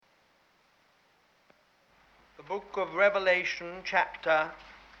book of Revelation, chapter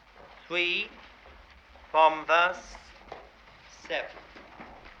 3, from verse 7.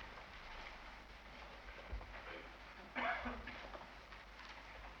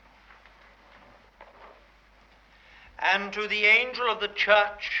 And to the angel of the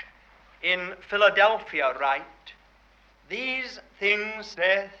church in Philadelphia write, These things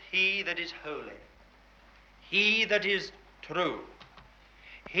saith he that is holy, he that is true,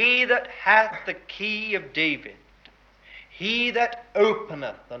 he that hath the key of David, he that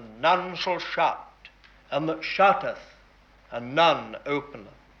openeth, and none shall shut, and that shutteth, and none openeth.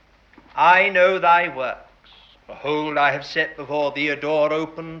 I know thy works. Behold, I have set before thee a door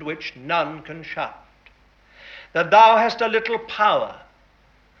opened, which none can shut. That thou hast a little power,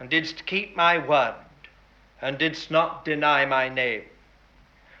 and didst keep my word, and didst not deny my name.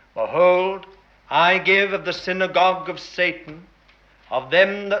 Behold, I give of the synagogue of Satan, of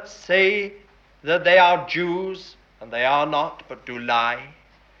them that say that they are Jews, and they are not, but do lie.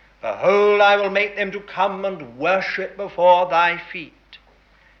 Behold, I will make them to come and worship before thy feet,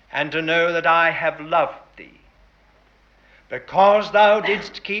 and to know that I have loved thee. Because thou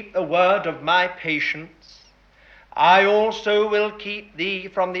didst keep the word of my patience, I also will keep thee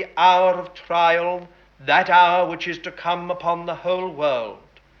from the hour of trial, that hour which is to come upon the whole world,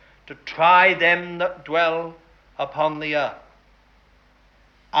 to try them that dwell upon the earth.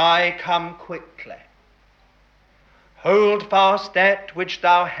 I come quickly. Hold fast that which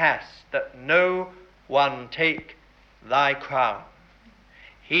thou hast, that no one take thy crown.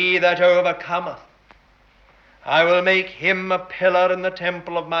 He that overcometh, I will make him a pillar in the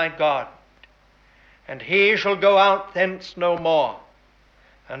temple of my God, and he shall go out thence no more.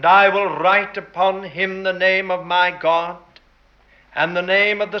 And I will write upon him the name of my God, and the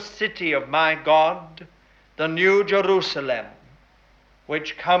name of the city of my God, the new Jerusalem,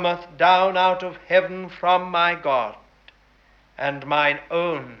 which cometh down out of heaven from my God, and mine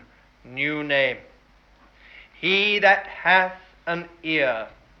own new name. He that hath an ear,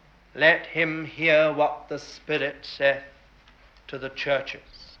 let him hear what the Spirit saith to the churches.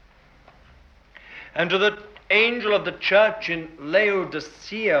 And to the angel of the church in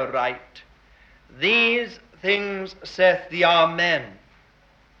Laodicea write, These things saith the Amen,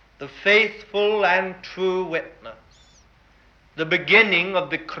 the faithful and true witness, the beginning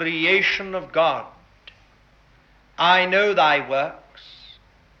of the creation of God. I know thy works,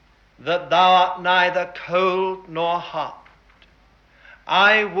 that thou art neither cold nor hot.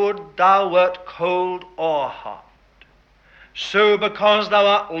 I would thou wert cold or hot. So because thou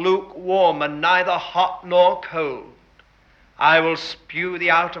art lukewarm, and neither hot nor cold, I will spew thee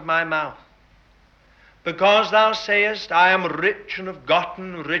out of my mouth. Because thou sayest, I am rich and have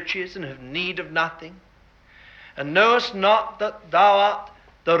gotten riches, and have need of nothing, and knowest not that thou art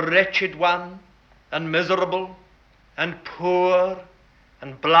the wretched one, and miserable, and poor,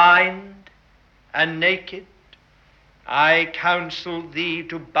 and blind, and naked, I counsel thee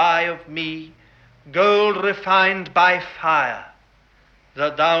to buy of me gold refined by fire,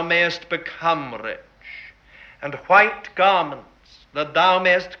 that thou mayest become rich, and white garments, that thou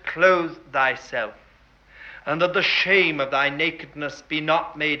mayest clothe thyself, and that the shame of thy nakedness be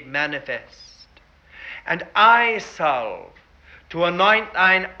not made manifest, and eye salve to anoint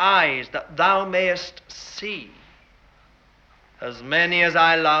thine eyes, that thou mayest see. As many as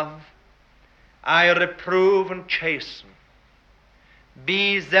I love, I reprove and chasten.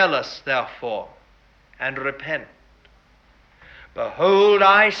 Be zealous, therefore, and repent. Behold,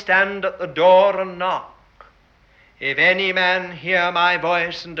 I stand at the door and knock. If any man hear my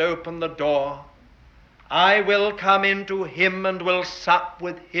voice and open the door, I will come into him, and will sup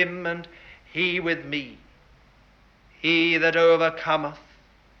with him, and he with me. He that overcometh,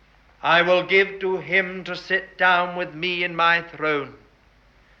 I will give to him to sit down with me in my throne,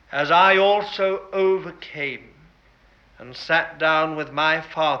 as I also overcame, and sat down with my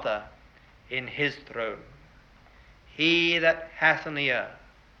Father in his throne. He that hath an ear,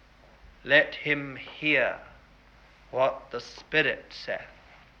 let him hear what the Spirit saith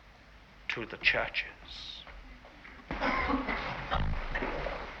to the churches.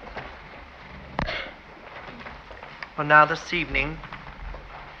 Well, now this evening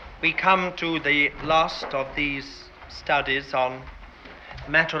we come to the last of these studies on the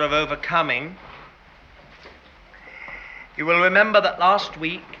matter of overcoming. You will remember that last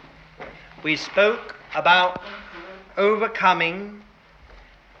week we spoke about overcoming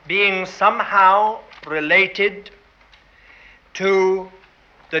being somehow related to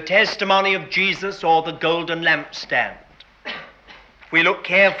the testimony of Jesus, or the golden lampstand. If we look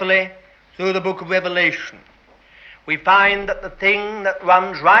carefully through the book of Revelation, we find that the thing that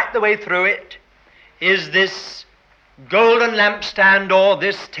runs right the way through it is this golden lampstand, or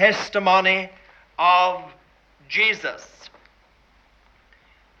this testimony of Jesus.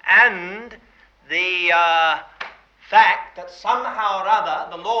 And the fact that somehow or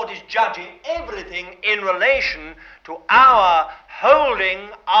other the Lord is judging everything in relation to our holding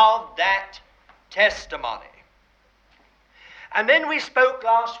of that testimony. And then we spoke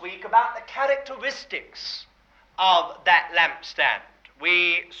last week about the characteristics of that lampstand.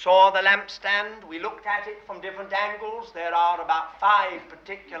 We saw the lampstand, we looked at it from different angles. There are about 5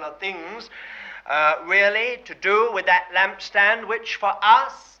 particular things really to do with that lampstand, which for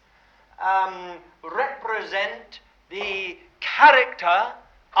us represent the character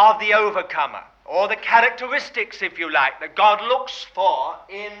of the overcomer, or the characteristics, if you like, that God looks for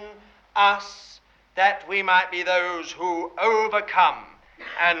in us, that we might be those who overcome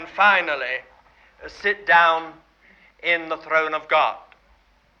and finally sit down in the throne of God.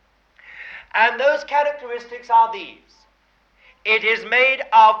 And those characteristics are these. It is made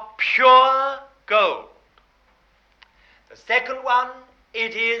of pure gold. The second one,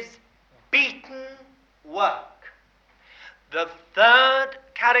 it is beaten work. The third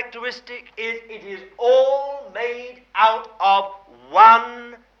characteristic is it is all made out of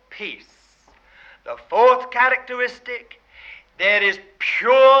one piece. The fourth characteristic, there is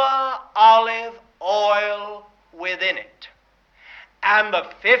pure olive oil within it. And the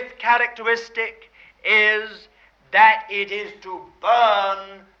fifth characteristic is that it is to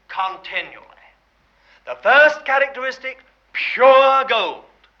burn continually. The first characteristic, pure gold,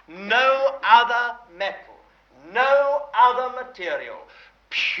 no other metal, no other material,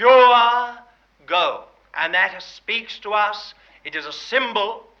 pure gold. And that speaks to us, it is a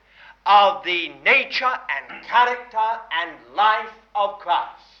symbol of the nature and character and life of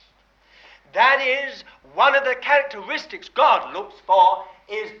Christ. That is one of the characteristics God looks for,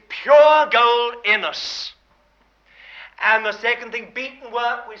 is pure gold in us. And the second thing, beaten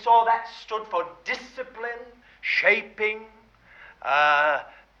work, we saw that stood for discipline, shaping,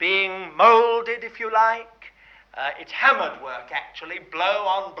 being molded, if you like. It's hammered work, actually, blow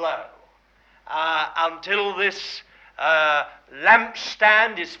on blow, until this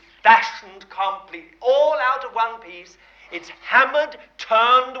lampstand is fashioned complete, all out of one piece. It's hammered,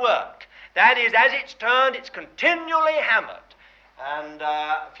 turned work. That is, as it's turned, it's continually hammered. And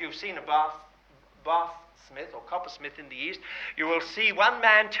if you've seen a bathsmith or coppersmith in the East, you will see one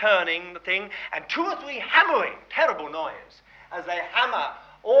man turning the thing and 2 or 3 hammering, terrible noise, as they hammer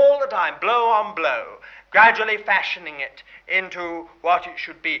all the time, blow on blow, gradually fashioning it into what it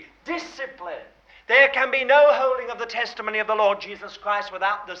should be. Discipline. There can be no holding of the testimony of the Lord Jesus Christ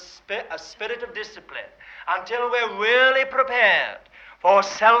without a spirit of discipline, until we're really prepared for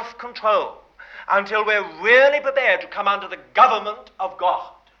self-control, until we're really prepared to come under the government of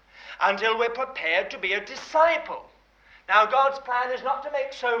God, until we're prepared to be a disciple. Now, God's plan is not to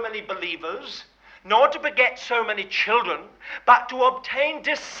make so many believers, nor to beget so many children, but to obtain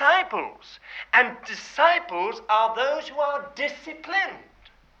disciples. And disciples are those who are disciplined.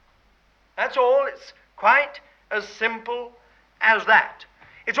 That's all. It's quite as simple as that.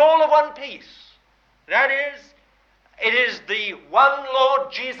 It's all of one piece. That is, it is the one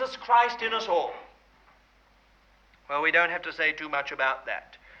Lord Jesus Christ in us all. Well, we don't have to say too much about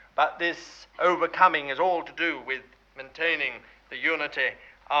that. But this overcoming is all to do with maintaining the unity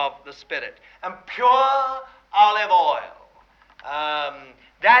of the Spirit. And pure olive oil.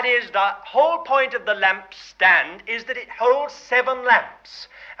 That is, the whole point of the lampstand is that it holds 7 lamps.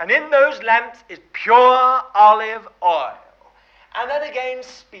 And in those lamps is pure olive oil. And that again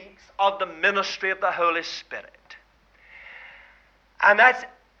speaks of the ministry of the Holy Spirit. And that's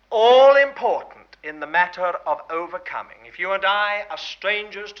all important in the matter of overcoming. If you and I are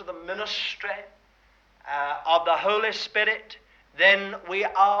strangers to the ministry of the Holy Spirit, then we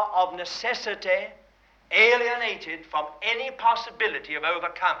are of necessity alienated from any possibility of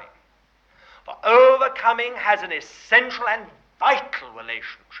overcoming. For overcoming has an essential and vital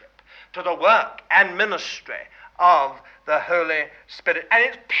relationship to the work and ministry of the Holy Spirit. And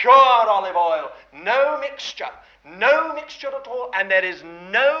it's pure olive oil, no mixture at all, and there is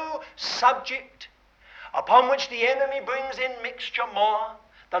no subject upon which the enemy brings in mixture more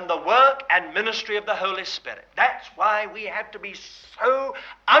than the work and ministry of the Holy Spirit. That's why we have to be so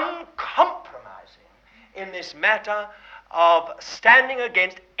uncompromising in this matter of standing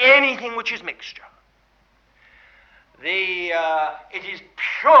against anything which is mixture. It is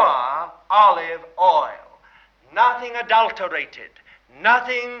pure olive oil, nothing adulterated,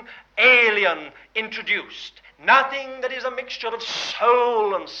 nothing alien introduced, nothing that is a mixture of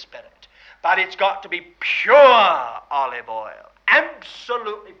soul and spirit, but it's got to be pure olive oil,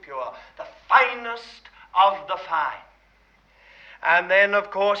 absolutely pure, the finest of the fine. And then,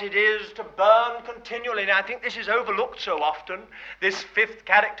 of course, it is to burn continually. And I think this is overlooked so often, this fifth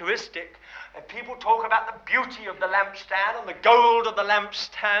characteristic. And people talk about the beauty of the lampstand and the gold of the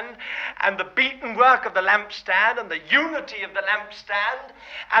lampstand and the beaten work of the lampstand and the unity of the lampstand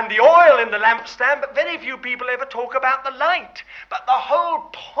and the oil in the lampstand, but very few people ever talk about the light. But the whole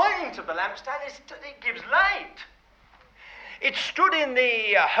point of the lampstand is that it gives light. It stood in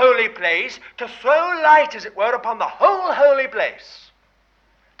the holy place to throw light, as it were, upon the whole holy place,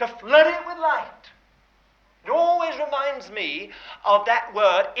 to flood it with light. It always reminds me of that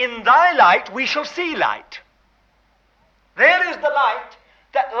word, in thy light we shall see light. There is the light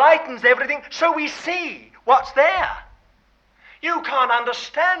that lightens everything, so we see what's there. You can't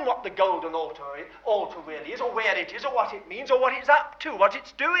understand what the golden altar really is, or where it is, or what it means, or what it's up to, what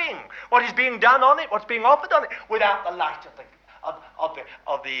it's doing, what is being done on it, what's being offered on it, without the light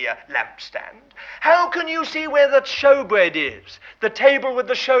of the lampstand. How can you see where the showbread is, the table with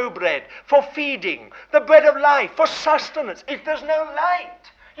the showbread, for feeding, the bread of life, for sustenance, if there's no light?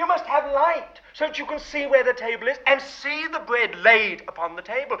 You must have light so that you can see where the table is and see the bread laid upon the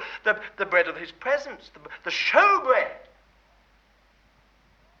table, the bread of his presence, the showbread.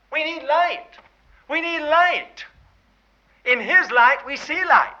 We need light. We need light. In his light, we see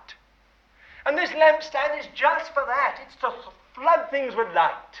light. And this lampstand is just for that. It's to flood things with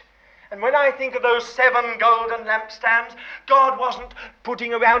light. And when I think of those 7 golden lampstands, God wasn't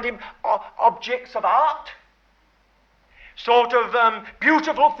putting around him objects of art, sort of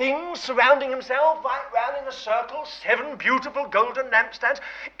beautiful things surrounding himself right round in a circle, 7 beautiful golden lampstands,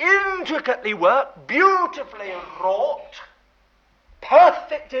 intricately worked, beautifully wrought,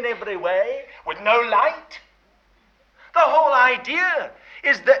 perfect in every way, with no light. The whole idea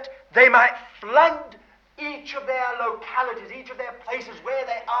is that they might flood each of their localities, each of their places where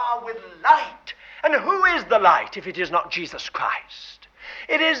they are, with light. And who is the light if it is not Jesus Christ?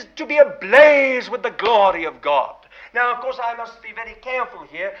 It is to be ablaze with the glory of God. Now, of course, I must be very careful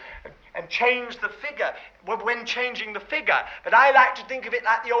here and change the figure when changing the figure. But I like to think of it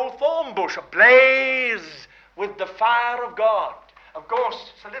like the old thorn bush, ablaze with the fire of God. Of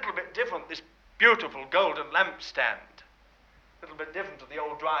course, it's a little bit different, this beautiful golden lampstand. A little bit different to the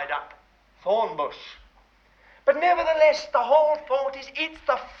old dried up thorn bush. But nevertheless, the whole thought is it's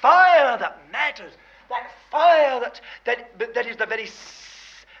the fire that matters. That fire that is the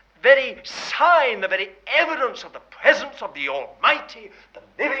very sign, the very evidence of the presence of the Almighty,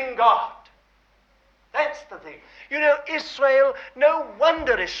 the living God. That's the thing. You know, Israel, no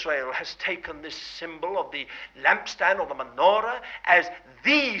wonder Israel has taken this symbol of the lampstand or the menorah as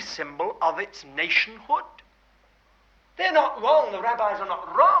the symbol of its nationhood. They're not wrong, the rabbis are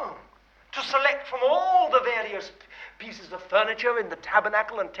not wrong to select from all the various pieces of furniture in the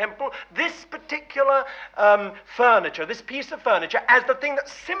tabernacle and temple this particular furniture, this piece of furniture, as the thing that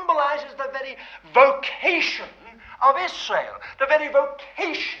symbolizes the very vocation of Israel, the very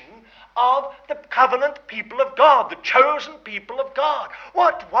vocation of the covenant people of God, the chosen people of God.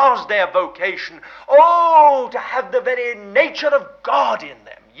 What was their vocation? Oh, to have the very nature of God in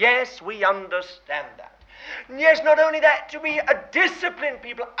them. Yes, we understand that. Yes, not only that, to be a disciplined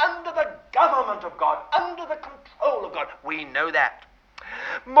people under the government of God, under the control of God. We know that.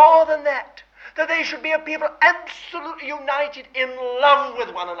 More than that they should be a people absolutely united in love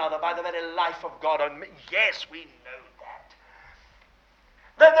with one another by the very life of God. Yes, we know that.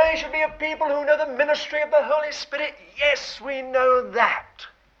 That they should be a people who know the ministry of the Holy Spirit. Yes, we know that.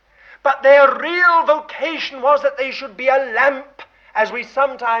 But their real vocation was that they should be a lamp, as we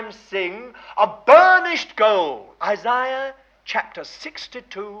sometimes sing, of burnished gold. Isaiah chapter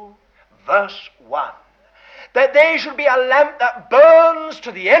 62, verse 1. That they should be a lamp that burns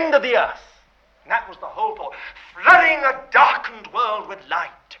to the end of the earth. And that was the whole thought. Flooding a darkened world with light,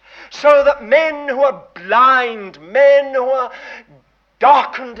 so that men who are blind, men who are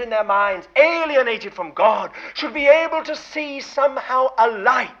darkened in their minds, alienated from God, should be able to see somehow a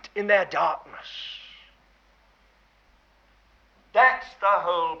light in their darkness. That's the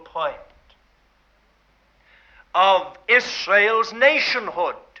whole point of Israel's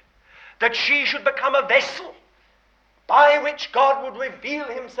nationhood, that she should become a vessel by which God would reveal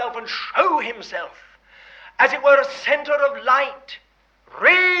himself and show himself, as it were a center of light,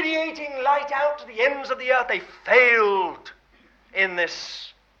 radiating light out to the ends of the earth. They failed in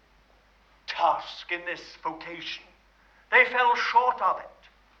this task, in this vocation. They fell short of it.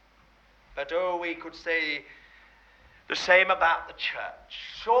 But we could say the same about the church.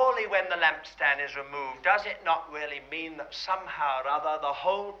 Surely when the lampstand is removed, does it not really mean that somehow or other the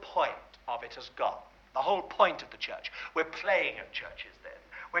whole point of it has gone? The whole point of the church. We're playing at churches then.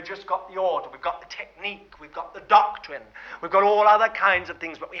 We've just got the order, we've got the technique, we've got the doctrine, we've got all other kinds of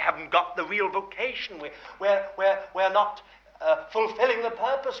things, but we haven't got the real vocation. We're not fulfilling the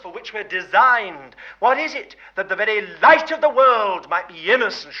purpose for which we're designed. What is it? That the very light of the world might be in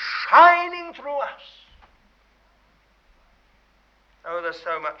us and shining through us. Oh, there's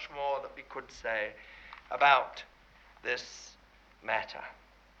so much more that we could say about this matter.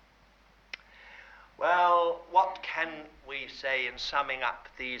 Well, what can we say in summing up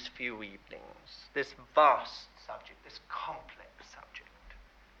these few evenings, this vast subject, this complex subject?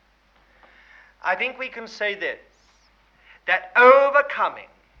 I think we can say this, that overcoming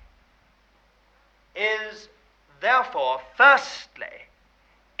is therefore, firstly,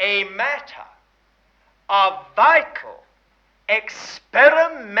 a matter of vital,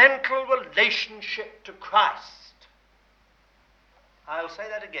 experimental relationship to Christ. I'll say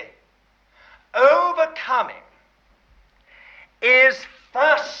that again. Overcoming is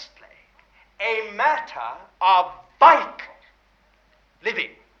firstly a matter of vital,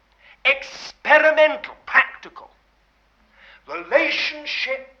 living, experimental, practical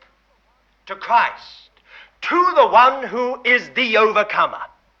relationship to Christ, to the one who is the overcomer.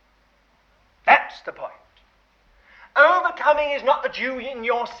 That's the point. Overcoming is not that you in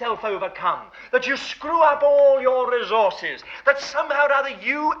yourself overcome, that you screw up all your resources, that somehow or other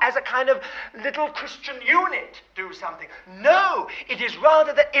you as a kind of little Christian unit do something. No, it is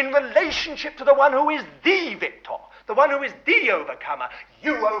rather that in relationship to the one who is the victor, the one who is the overcomer,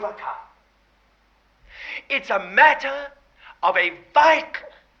 you overcome. It's a matter of a vital,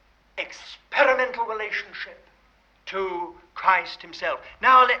 experimental relationship to Christ himself.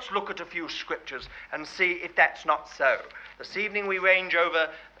 Now let's look at a few scriptures and see if that's not so. This evening we range over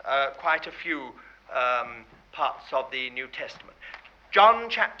quite a few parts of the New Testament. John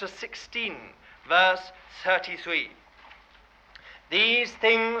chapter 16, verse 33. These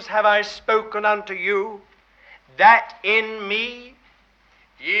things have I spoken unto you, that in me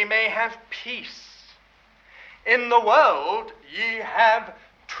ye may have peace. In the world ye have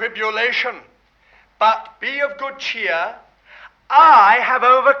tribulation, but be of good cheer, I have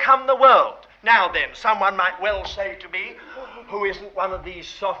overcome the world. Now then, someone might well say to me, who isn't one of these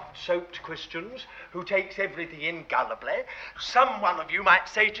soft-soaped Christians who takes everything in gullibly, some one of you might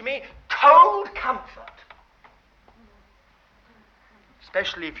say to me, cold comfort.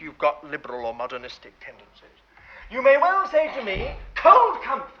 Especially if you've got liberal or modernistic tendencies. You may well say to me, cold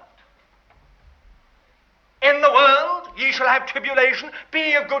comfort. In the world ye shall have tribulation,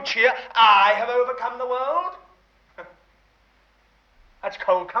 be of good cheer, I have overcome the world. That's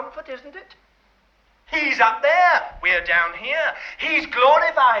cold comfort, isn't it? He's up there, we're down here. He's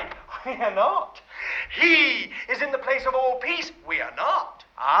glorified, we are not. He is in the place of all peace, we are not.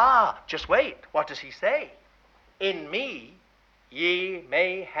 Ah, just wait, what does he say? In me ye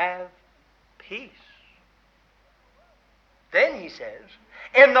may have peace. Then he says,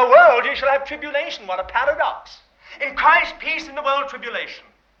 in the world ye shall have tribulation. What a paradox. In Christ peace, in the world tribulation.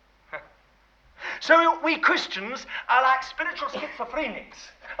 So we Christians are like spiritual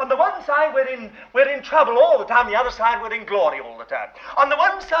schizophrenics. On the one side we're in trouble all the time, the other side we're in glory all the time. On the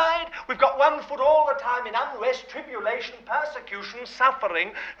one side we've got one foot all the time in unrest, tribulation, persecution,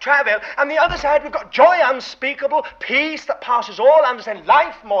 suffering, travail, and the other side we've got joy unspeakable, peace that passes all understanding,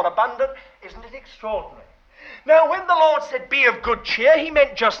 life more abundant. Isn't it extraordinary? Now, when the Lord said, be of good cheer, he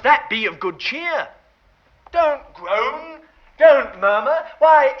meant just that, be of good cheer. Don't groan, don't murmur.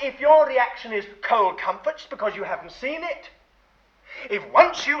 Why, if your reaction is cold comfort, it's because you haven't seen it. If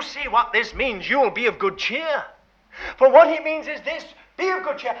once you see what this means, you'll be of good cheer. For what it means is this, be of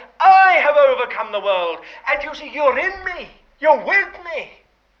good cheer. I have overcome the world. And you see, you're in me, you're with me.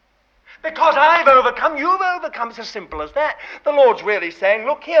 Because I've overcome, you've overcome. It's as simple as that. The Lord's really saying,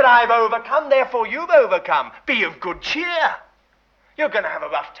 look here, I've overcome, therefore you've overcome. Be of good cheer. You're going to have a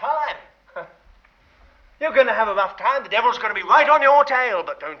rough time. You're going to have a rough time. The devil's going to be right on your tail,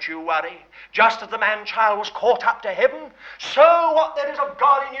 but don't you worry. Just as the man-child was caught up to heaven, so what there is of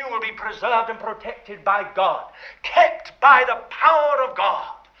God in you will be preserved and protected by God, kept by the power of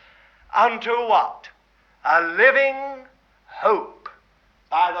God, unto what? A living hope.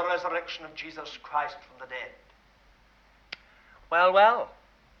 By the resurrection of Jesus Christ from the dead. Well,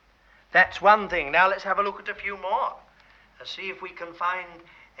 that's one thing. Now let's have a look at a few more and see if we can find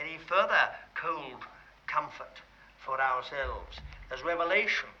any further cold comfort for ourselves. There's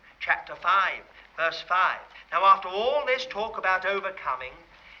Revelation chapter 5, verse 5. Now after all this talk about overcoming,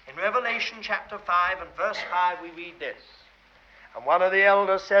 in Revelation chapter 5 and verse 5 we read this. And one of the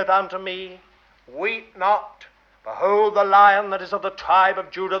elders saith unto me, weep not. Behold, the Lion that is of the tribe of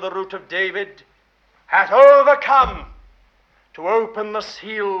Judah, the root of David, hath overcome to open the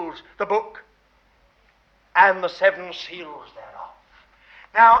seals, the book, and the 7 seals thereof.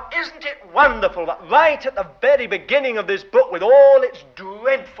 Now, isn't it wonderful that right at the very beginning of this book, with all its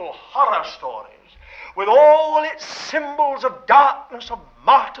dreadful horror stories, with all its symbols of darkness, of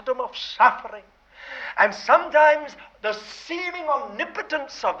martyrdom, of suffering, and sometimes the seeming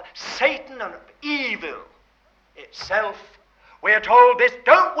omnipotence of Satan and of evil itself, we are told this: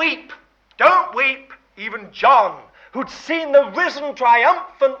 don't weep, don't weep. Even John, who'd seen the risen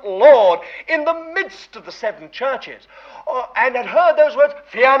triumphant Lord in the midst of the 7 churches, and had heard those words,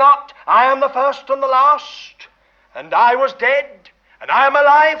 fear not, I am the first and the last, and I was dead, and I am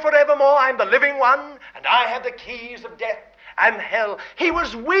alive forevermore, I am the living one, and I have the keys of death and hell. He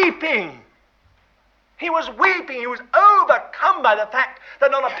was weeping. He was weeping. He was overcome by the fact that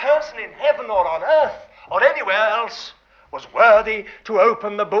not a person in heaven or on earth or anywhere else was worthy to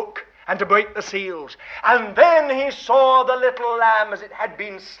open the book and to break the seals. And then he saw the little lamb as it had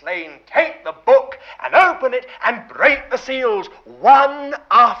been slain take the book and open it and break the seals one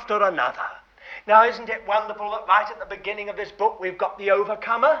after another. Now, isn't it wonderful that right at the beginning of this book we've got the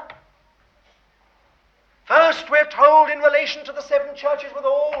overcomer? First, we're told in relation to the 7 churches with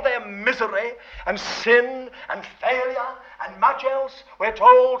all their misery and sin and failure and much else, we're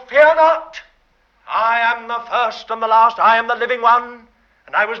told, fear not, I am the first and the last, I am the living one,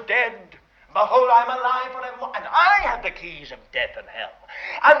 and I was dead. Behold, I am alive forevermore, and I have the keys of death and hell.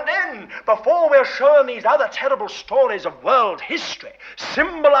 And then, before we're shown these other terrible stories of world history,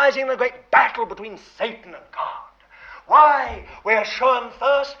 symbolizing the great battle between Satan and God, why, we're shown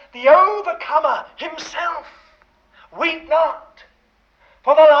first the overcomer himself. Weep not,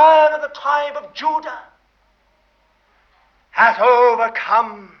 for the Lion of the tribe of Judah hath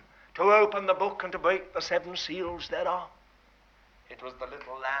overcome to open the book and to break the 7 seals thereof. It was the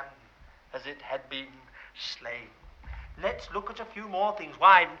little lamb as it had been slain. Let's look at a few more things.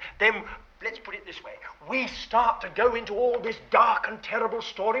 Why? Then, let's put it this way. We start to go into all this dark and terrible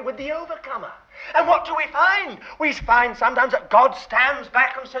story with the overcomer. And what do we find? We find sometimes that God stands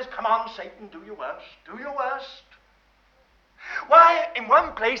back and says, come on, Satan, do your worst. Do your worst. Why, in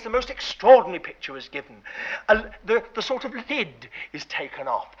one place, the most extraordinary picture is given. The sort of lid is taken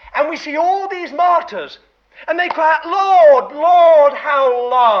off. And we see all these martyrs. And they cry out, Lord, Lord, how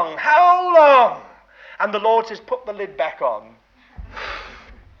long? How long? And the Lord says, put the lid back on.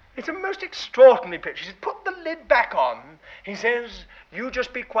 It's a most extraordinary picture. He says, put the lid back on. He says, you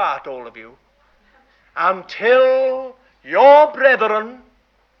just be quiet, all of you, until your brethren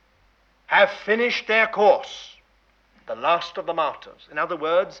have finished their course, the last of the martyrs. In other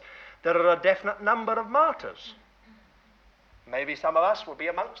words, there are a definite number of martyrs. Maybe some of us will be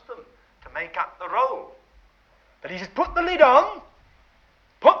amongst them to make up the roll. But he says, put the lid on.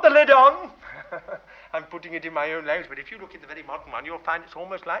 Put the lid on. I'm putting it in my own language, but if you look in the very modern one, you'll find it's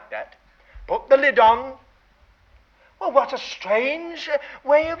almost like that. Put the lid on. Well, what a strange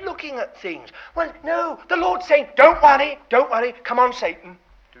way of looking at things. Well, no, the Lord's saying, don't worry, come on, Satan,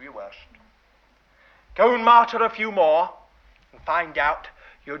 do your worst. Go and martyr a few more and find out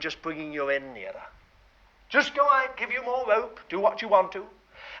you're just bringing your end nearer. Just go out, give you more rope, do what you want to.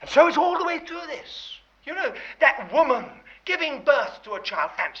 And so it's all the way through this. You know, that woman giving birth to a child.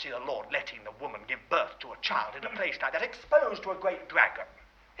 Fancy the Lord letting the woman give birth to a child in a place like that, exposed to a great dragon.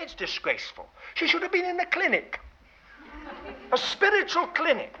 It's disgraceful. She should have been in the clinic. A spiritual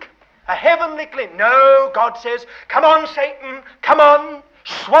clinic. A heavenly clinic. No, God says, come on, Satan, come on.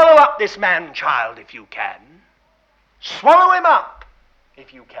 Swallow up this man-child if you can. Swallow him up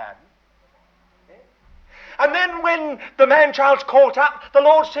if you can. And then when the man-child's caught up, the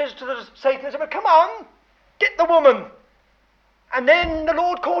Lord says to Satan, come on, get the woman. And then the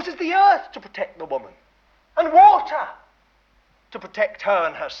Lord causes the earth to protect the woman, and water to protect her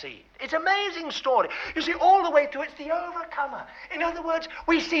and her seed. It's an amazing story. You see, all the way through, it's the overcomer. In other words,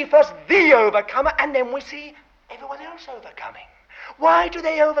 we see first the overcomer, and then we see everyone else overcoming. Why do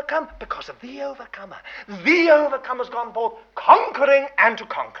they overcome? Because of the overcomer. The overcomer's gone forth conquering and to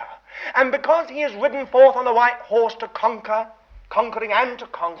conquer. And because he is ridden forth on the white horse to conquer, conquering and to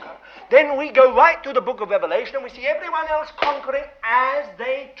conquer, then we go right through the book of Revelation and we see everyone else conquering as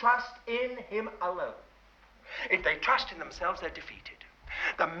they trust in him alone. If they trust in themselves, they're defeated.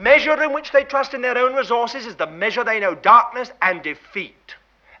 The measure in which they trust in their own resources is the measure they know darkness and defeat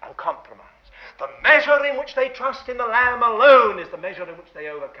and compromise. The measure in which they trust in the Lamb alone is the measure in which they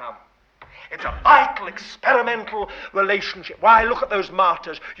overcome. It's a vital, experimental relationship. Why, look at those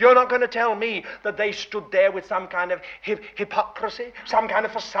martyrs. You're not going to tell me that they stood there with some kind of hypocrisy, some kind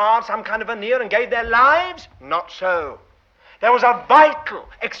of facade, some kind of veneer, and gave their lives? Not so. There was a vital,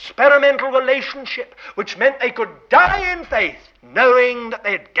 experimental relationship which meant they could die in faith, knowing that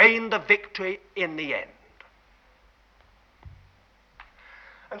they had gained the victory in the end.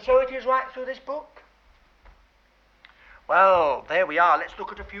 And so it is right through this book. Well, there we are. Let's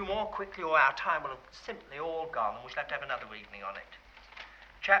look at a few more quickly, or our time will have simply all gone, and we shall have to have another evening on it.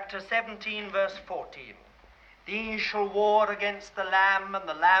 Chapter 17, verse 14. These shall war against the Lamb, and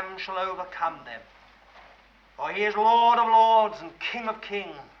the Lamb shall overcome them. For he is Lord of lords and King of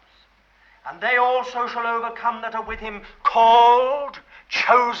kings. And they also shall overcome that are with him, called,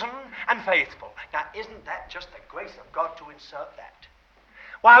 chosen, and faithful. Now, isn't that just the grace of God to insert that?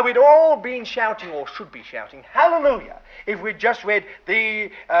 Why, we'd all been shouting, or should be shouting, hallelujah, if we'd just read, the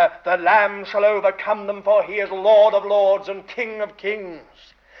Lamb shall overcome them, for he is Lord of lords and King of kings.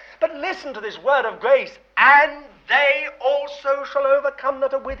 But listen to this word of grace, and they also shall overcome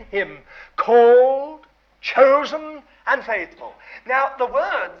that are with him, called, chosen, and faithful. Now, the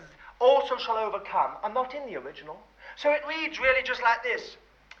words also shall overcome are not in the original. So it reads really just like this.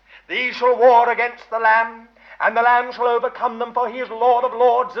 These shall war against the Lamb, and the Lamb shall overcome them, for he is Lord of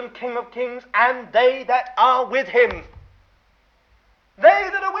lords and King of kings, and they that are with him. They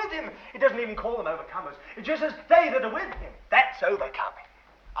that are with him. It doesn't even call them overcomers. It just says they that are with him. That's overcoming.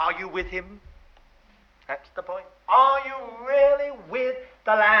 Are you with him? That's the point. Are you really with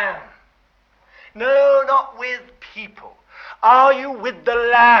the Lamb? No, not with people. Are you with the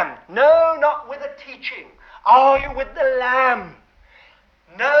Lamb? No, not with a teaching. Are you with the Lamb?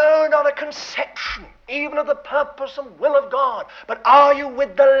 No, not a conception, even of the purpose and will of God. But are you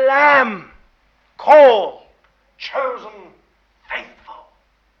with the Lamb? Called, chosen, faithful.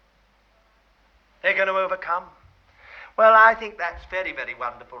 They're going to overcome. Well, I think that's very, very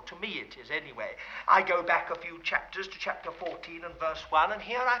wonderful. To me it is anyway. I go back a few chapters to chapter 14 and verse 1, and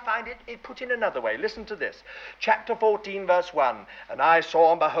here I find it put in another way. Listen to this. Chapter 14, verse 1. And I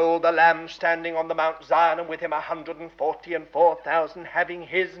saw, and behold, the Lamb standing on the Mount Zion, and with him 144,000, having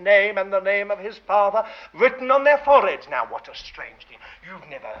his name and the name of his Father written on their foreheads. Now, what a strange thing. You've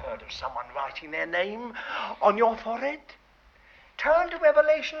never heard of someone writing their name on your forehead? Turn to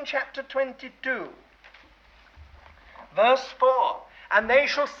Revelation chapter 22. Verse 4, and they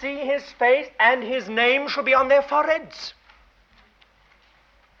shall see his face, and his name shall be on their foreheads.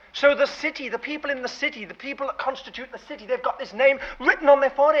 So the city, the people in the city, the people that constitute the city, they've got this name written on their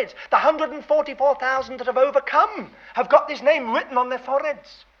foreheads. The 144,000 that have overcome have got this name written on their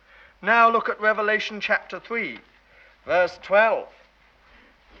foreheads. Now look at Revelation chapter 3, verse 12.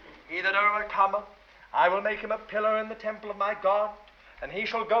 He that overcometh, I will make him a pillar in the temple of my God, and he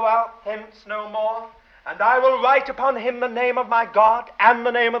shall go out thence no more. And I will write upon him the name of my God, and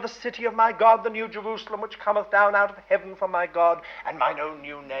the name of the city of my God, the new Jerusalem, which cometh down out of heaven from my God, and mine own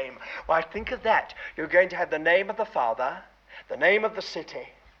new name. Why, think of that. You're going to have the name of the Father, the name of the city,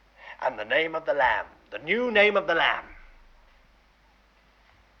 and the name of the Lamb, the new name of the Lamb.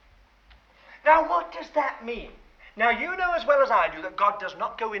 Now, what does that mean? Now, you know as well as I do that God does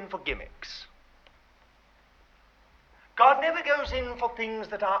not go in for gimmicks. God never goes in for things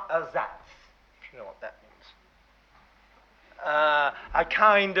that are ersatz. You know what that means. A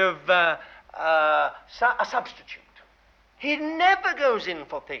kind of a substitute. He never goes in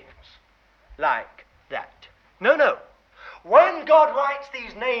for things like that. No. When God writes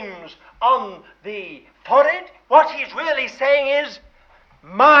these names on the forehead, what he's really saying is,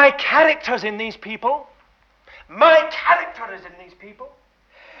 my character's in these people. My character is in these people.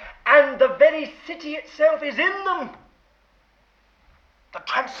 And the very city itself is in them. The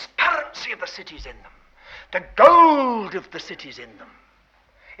transparency of the city's in them. The gold of the city's in them.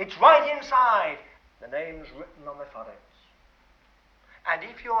 It's right inside. The name's written on their foreheads. And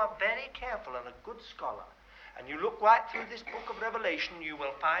if you are very careful and a good scholar, and you look right through this book of Revelation, you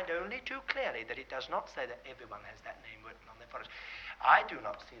will find only too clearly that it does not say that everyone has that name written on their foreheads. I do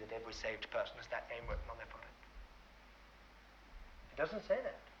not see that every saved person has that name written on their forehead. It doesn't say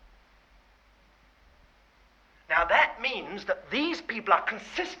that. Now that means that these people are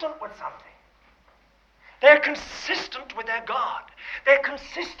consistent with something. They're consistent with their God. They're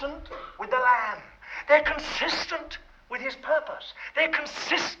consistent with the Lamb. They're consistent with his purpose. They're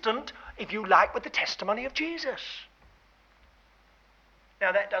consistent, if you like, with the testimony of Jesus.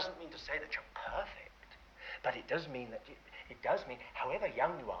 Now that doesn't mean to say that you're perfect, but it does mean that it does mean, however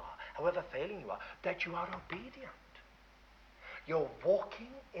young you are, however failing you are, that you are obedient. You're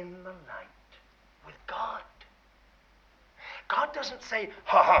walking in the light with God. God doesn't say,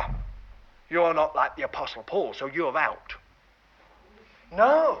 you're not like the Apostle Paul, so you're out.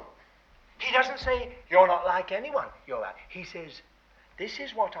 No. He doesn't say, you're not like anyone, you're out. He says, this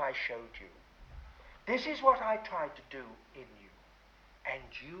is what I showed you. This is what I tried to do in you. and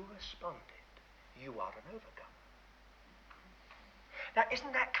you responded, you are an overcomer. Now,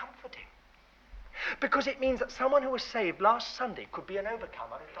 isn't that comforting? Because it means that someone who was saved last Sunday could be an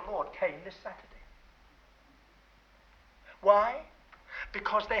overcomer if the Lord came this Saturday. Why?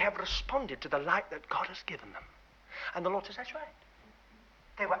 Because they have responded to the light that God has given them. And the Lord says, that's right.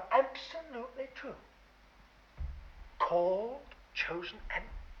 They were absolutely true. Called, chosen, and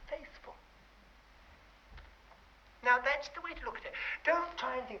faithful. Now, that's the way to look at it. Don't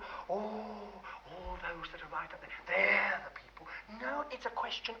try and think, oh, all those that are right up there, they're the people. No, it's a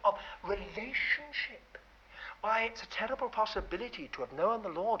question of relationship. Why, it's a terrible possibility to have known the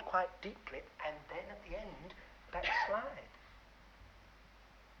Lord quite deeply and then at the end backslide.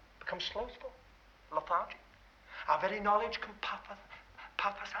 Become slothful, lethargic. Our very knowledge can puff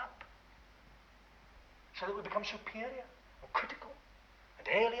us up so that we become superior and critical and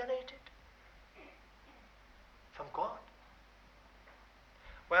alienated from God.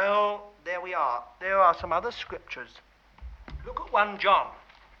 Well, there we are. There are some other scriptures. Look at 1 John,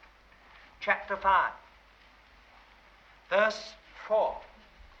 chapter 5, verse 4.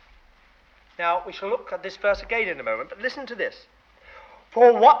 Now, we shall look at this verse again in a moment, but listen to this.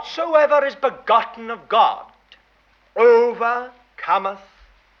 For whatsoever is begotten of God overcometh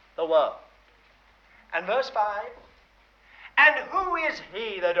the world. And verse 5, and who is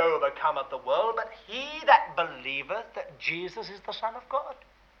he that overcometh the world but he that believeth that Jesus is the Son of God?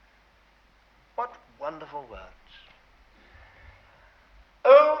 What wonderful words.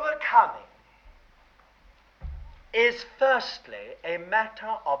 Overcoming is firstly a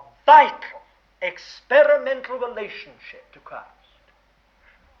matter of vital, experimental relationship to Christ.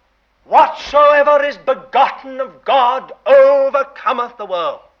 Whatsoever is begotten of God overcometh the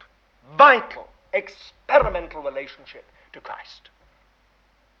world. Vital, experimental relationship to Christ.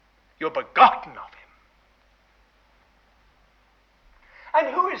 You're begotten of him.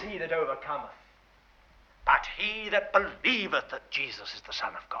 And who is he that overcometh? But he that believeth that Jesus is the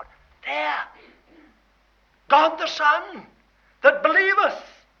Son of God. There. God the Son that believeth.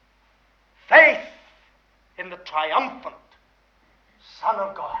 Faith in the triumphant Son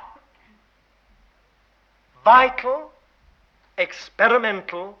of God. Vital,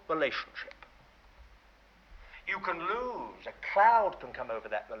 experimental relationship. You can lose. A cloud can come over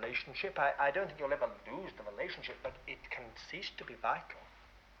that relationship. I don't think you'll ever lose the relationship, but it can cease to be vital.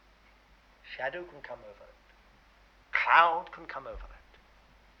 Shadow can come over it. Cloud can come over it.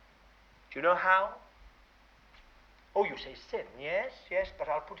 Do you know how? Oh, you say sin. Yes, but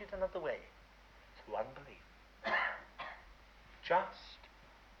I'll put it another way. Through unbelief. Just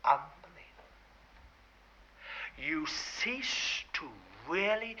unbelief. You cease to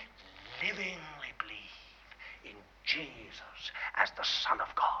really livingly believe in Jesus as the Son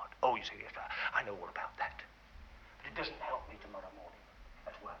of God. Oh, you say, yes, I know all about that. But it doesn't help me tomorrow morning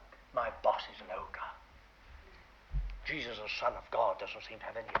at work. My boss is an ogre. Jesus as Son of God doesn't seem to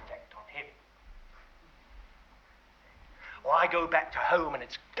have any effect on him. Or I go back to home and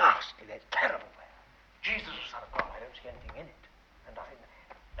it's ghastly, it's terrible there. Jesus as Son of God, I don't see anything in it. And I think,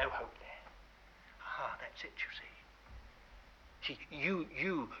 no hope there. Ah, that's it, you see. See,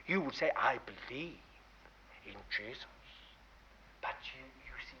 you would say, I believe in Jesus. But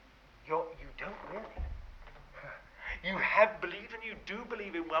you see, you don't really. You have believed and you do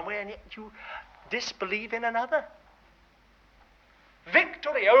believe in one way, and yet you disbelieve in another.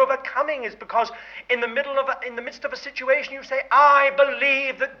 Victory, overcoming, is because in the midst of a situation you say, I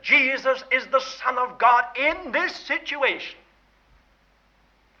believe that Jesus is the Son of God in this situation.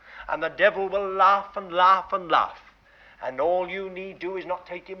 And the devil will laugh and laugh and laugh. And all you need do is not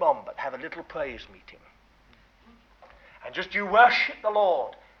take him on, but have a little praise meeting. And just you worship the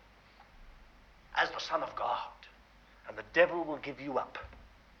Lord as the Son of God. And the devil will give you up.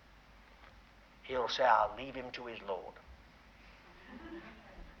 He'll say, I'll leave him to his Lord.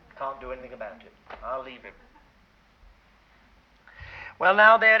 Can't do anything about it. I'll leave him. Well,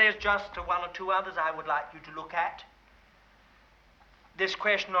 now there is just one or two others I would like you to look at. This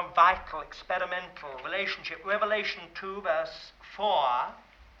question of vital, experimental relationship. Revelation 2, verse 4.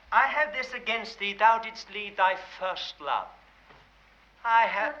 I have this against thee, thou didst leave thy first love. I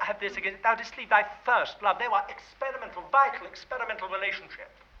have this against thou didst leave thy first love. They were experimental, vital, experimental relationship.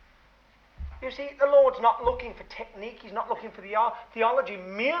 You see, the Lord's not looking for technique. He's not looking for theology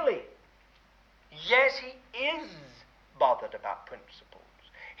merely. Yes, he is bothered about principles.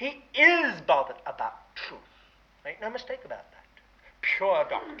 He is bothered about truth. Make no mistake about that. Pure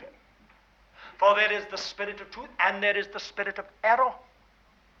doctrine. For there is the spirit of truth and there is the spirit of error.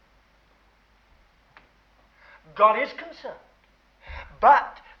 God is concerned.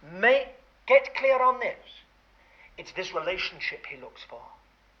 But get clear on this. It's this relationship he looks for.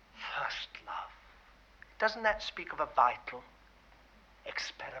 First love. Doesn't that speak of a vital,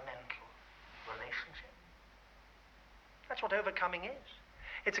 experimental relationship? That's what overcoming is.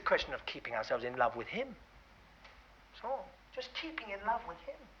 It's a question of keeping ourselves in love with him. That's all. Just keeping in love with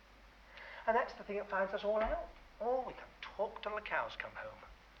him. And that's the thing that finds us all out. Oh, we can talk till the cows come home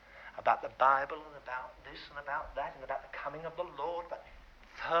about the Bible and about this and about that and about the coming of the Lord, but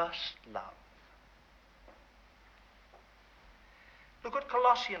first love. Look at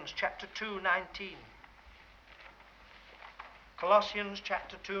Colossians chapter 2:19. Colossians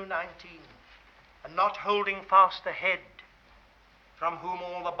chapter 2:19. And not holding fast the head, from whom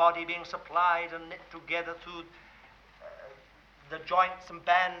all the body being supplied and knit together through the joints and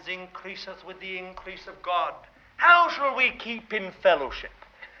bands increaseth with the increase of God. How shall we keep in fellowship?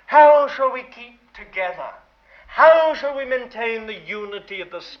 How shall we keep together? How shall we maintain the unity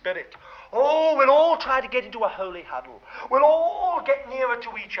of the Spirit? Oh, we'll all try to get into a holy huddle. We'll all get nearer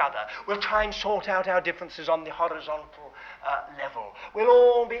to each other. We'll try and sort out our differences on the horizontal level. We'll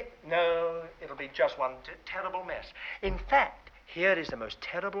all be... No, it'll be just one terrible mess. In fact, here is the most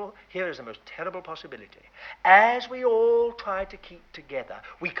terrible possibility. As we all try to keep together,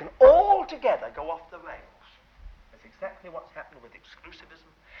 we can all together go off the rails. That's exactly what's happened with exclusivism.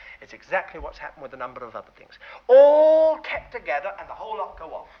 It's exactly what's happened with a number of other things. All kept together and the whole lot go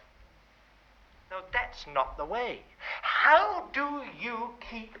off. No, that's not the way. How do you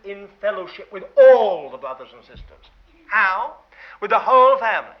keep in fellowship with all the brothers and sisters? How? With the whole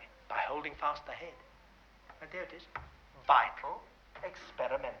family. By holding fast the head. And there it is. Vital,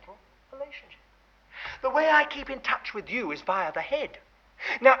 experimental relationship. The way I keep in touch with you is via the head.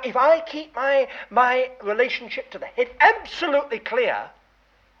 Now, if I keep my relationship to the head absolutely clear,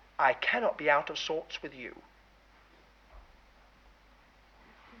 I cannot be out of sorts with you.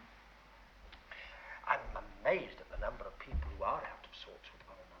 I'm amazed at the number of people who are out of sorts with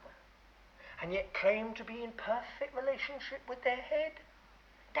one another, and yet claim to be in perfect relationship with their head.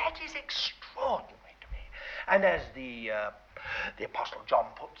 That is extraordinary to me. And as the Apostle John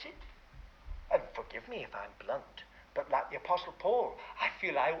puts it, and forgive me if I'm blunt, but like the Apostle Paul, I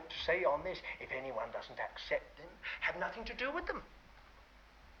feel I ought to say on this, if anyone doesn't accept them, have nothing to do with them.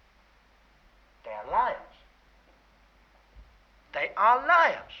 They are liars. They are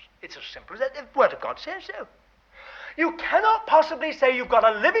liars. It's as simple as that. The Word of God says so. You cannot possibly say you've got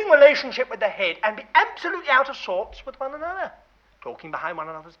a living relationship with the head and be absolutely out of sorts with one another. Talking behind one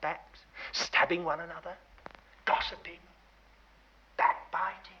another's backs, stabbing one another, gossiping,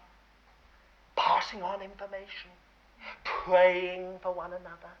 backbiting, passing on information, praying for one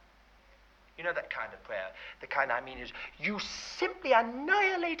another. You know that kind of prayer. The kind I mean is you simply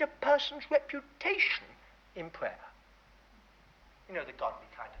annihilate a person's reputation in prayer. You know, the godly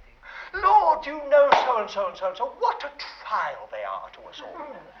kind of thing. Lord, you know so-and-so and so-and-so. What a trial they are to us all.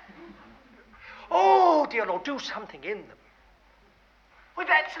 Oh, dear Lord, do something in them. We've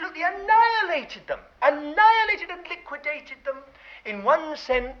absolutely annihilated them. Annihilated and liquidated them, in one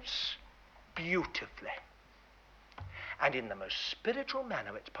sense, beautifully. And in the most spiritual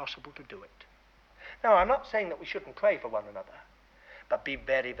manner it's possible to do it. Now, I'm not saying that we shouldn't pray for one another, but be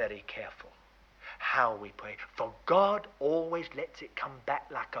very, very careful how we pray. For God always lets it come back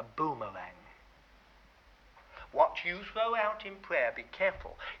like a boomerang. What you throw out in prayer, be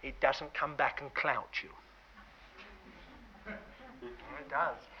careful, it doesn't come back and clout you. It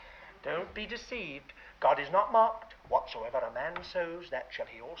does. Don't be deceived. God is not mocked. Whatsoever a man sows, that shall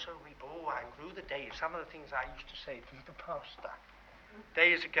he also reap. Oh, I grew the days. Some of the things I used to say to the pastor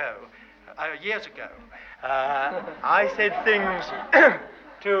years ago, I said things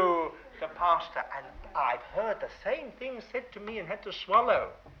to the pastor, and I've heard the same things said to me and had to swallow.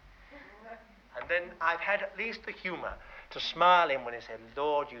 And then I've had at least the humor to smile in when he said,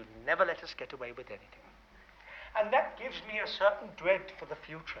 Lord, you never let us get away with anything. And that gives me a certain dread for the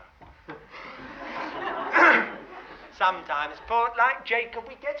future. Sometimes, for like Jacob,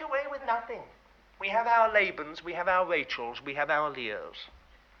 we get away with nothing. We have our Labans, we have our Rachels, we have our Leahs.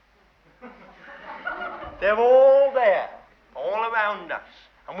 They're all there, all around us.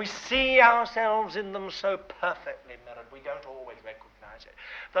 And we see ourselves in them so perfectly mirrored, we don't always recognize it.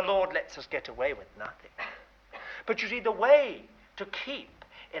 The Lord lets us get away with nothing. But you see, the way to keep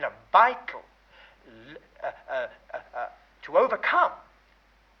in a vital, to overcome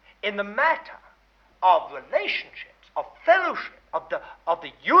in the matter of relationships, of fellowship, of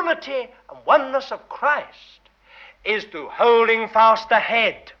the unity and oneness of Christ, is through holding fast the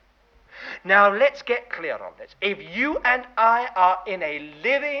head. Now, let's get clear on this. If you and I are in a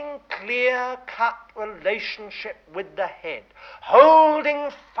living, clear-cut relationship with the head, holding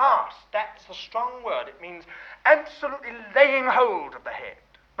fast, that's a strong word. It means absolutely laying hold of the head.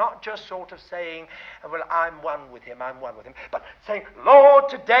 Not just sort of saying, well, I'm one with him, but saying, Lord,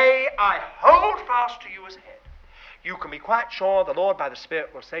 today I hold fast to you as head. You can be quite sure the Lord by the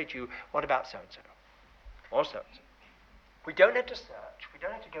Spirit will say to you, what about so-and-so? Or so-and-so. We don't have to search. We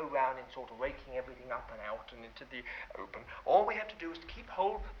don't have to go round and sort of raking everything up and out and into the open. All we have to do is to keep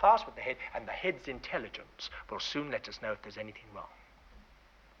hold fast with the head, and the head's intelligence will soon let us know if there's anything wrong.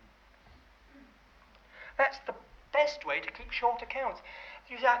 That's the best way to keep short accounts.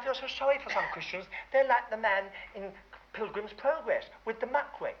 You see, I feel so sorry for some Christians. They're like the man in Pilgrim's Progress with the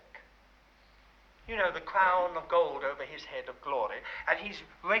muck rake. You know, the crown of gold over his head of glory, and he's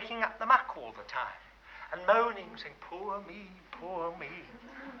raking up the muck all the time and moaning, saying, poor me, poor me.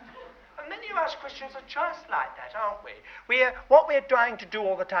 And many of us Christians are just like that, aren't we? What we're trying to do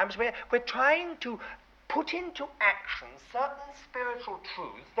all the time is we're trying to put into action certain spiritual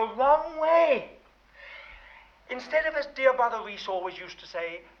truths the wrong way. Instead of, as dear Brother Rees always used to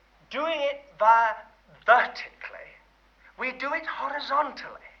say, doing it vertically, we do it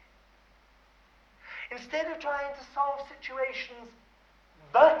horizontally. Instead of trying to solve situations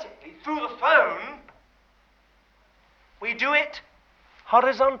vertically through the phone, we do it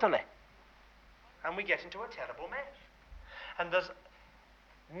horizontally. And we get into a terrible mess. And there's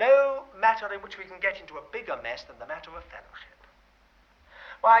no matter in which we can get into a bigger mess than the matter of fellowship.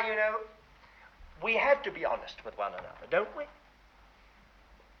 Why, you know, we have to be honest with one another, don't we?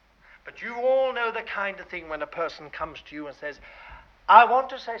 But you all know the kind of thing when a person comes to you and says, I want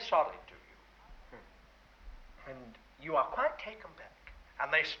to say sorry to you. And you are quite taken back.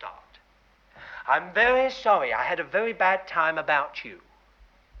 And they start. I'm very sorry, I had a very bad time about you.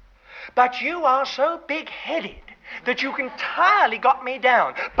 But you are so big-headed that you entirely got me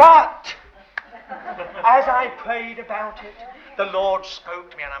down. But as I prayed about it, the Lord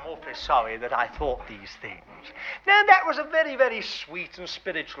spoke to me, and I'm awfully sorry that I thought these things. Now, that was a very, very sweet and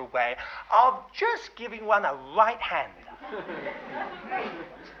spiritual way of just giving one a right hand.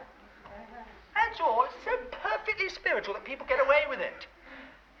 That's all. It's so perfectly spiritual that people get away with it.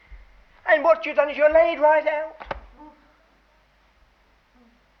 And what you've done is you're laid right out.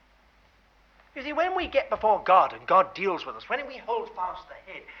 You see, when we get before God and God deals with us, when we hold fast the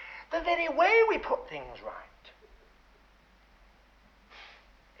head, the very way we put things right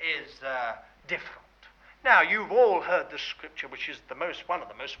is different. Now, you've all heard the scripture, which is one of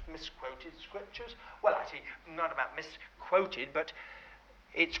the most misquoted scriptures. Well, I see, not about misquoted, but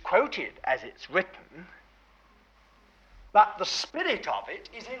it's quoted as it's written. But the spirit of it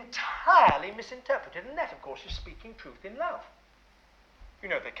is entirely misinterpreted, and that, of course, is speaking truth in love. You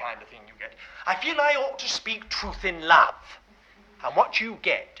know the kind of thing you get. I feel I ought to speak truth in love. And what you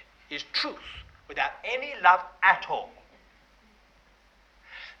get is truth without any love at all.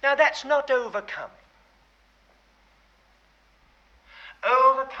 Now, that's not overcoming.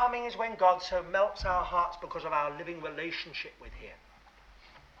 Overcoming is when God so melts our hearts because of our living relationship with him,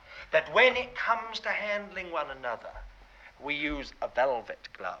 that when it comes to handling one another, we use a velvet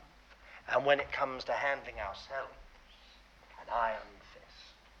glove, and when it comes to handling ourselves, an iron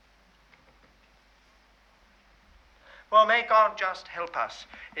fist. Well, may God just help us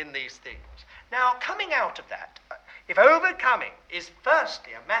in these things. Now, coming out of that, if overcoming is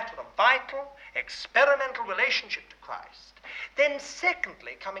firstly a matter of vital, experimental relationship to Christ, then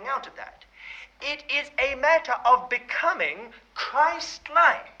secondly, coming out of that, it is a matter of becoming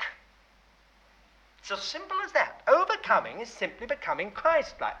Christ-like. It's as simple as that. Overcoming is simply becoming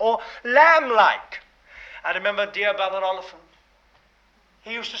Christ-like, or lamb-like. I remember dear Brother Oliphant.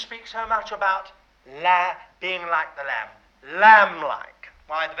 He used to speak so much about being like the lamb, lamb-like.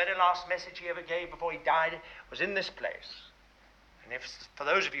 Why, the very last message he ever gave before he died was in this place. And for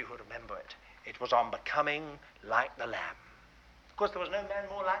those of you who remember it, it was on becoming like the lamb. Of course, there was no man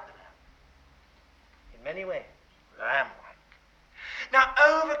more like the lamb. In many ways, lamb-like. Now,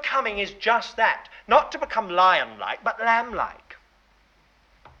 overcoming is just that. Not to become lion-like, but lamb-like.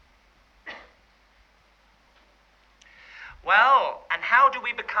 Well, and how do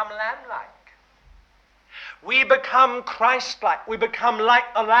we become lamb-like? We become Christ-like. We become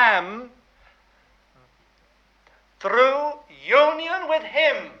like the lamb through union with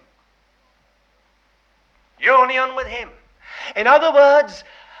him. Union with him. In other words,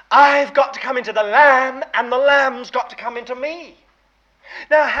 I've got to come into the lamb, and the lamb's got to come into me.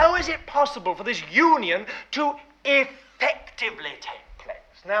 Now, how is it possible for this union to effectively take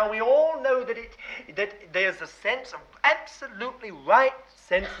place? Now, we all know that there's a sense of absolutely right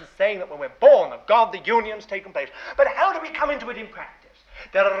sense in saying that when we're born of God, the union's taken place. But how do we come into it in practice?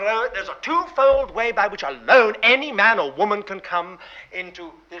 There's a twofold way by which alone any man or woman can come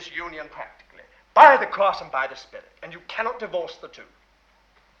into this union practically. By the cross and by the Spirit. And you cannot divorce the two.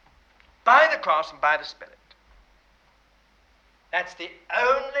 By the cross and by the Spirit. That's the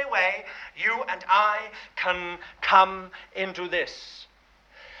only way you and I can come into this.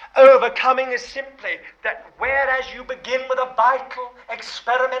 Overcoming is simply that whereas you begin with a vital,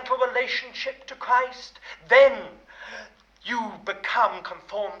 experimental relationship to Christ, then you become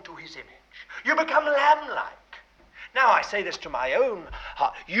conformed to his image. You become lamb-like. Now I say this to my own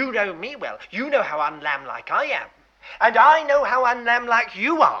heart. You know me well. You know how unlamb-like I am. And I know how unlamb-like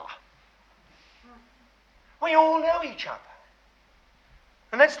you are. We all know each other.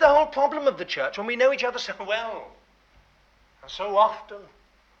 And that's the whole problem of the church, when we know each other so well. And so often,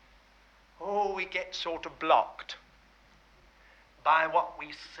 we get sort of blocked by what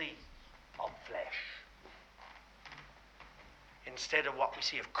we see of flesh instead of what we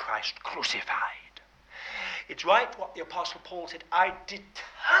see of Christ crucified. It's right what the Apostle Paul said, I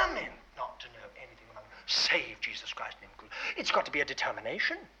determined not to know anything about him, save Jesus Christ and him crucified. It's got to be a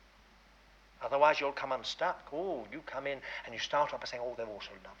determination. Otherwise you'll come unstuck. You come in and you start off by saying, they're all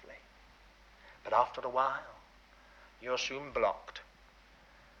so lovely. But after a while, you're soon blocked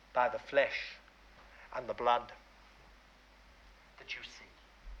by the flesh and the blood that you see.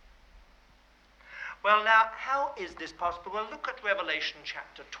 Well, now, how is this possible? Well, look at Revelation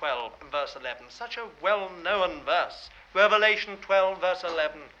chapter 12 and verse 11. Such a well-known verse. Revelation 12, verse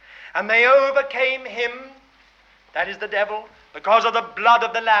 11. And they overcame him, that is the devil, because of the blood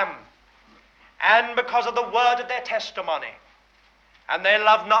of the Lamb, and because of the word of their testimony. And they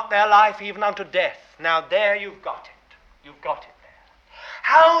loved not their life even unto death. Now there you've got it. You've got it there.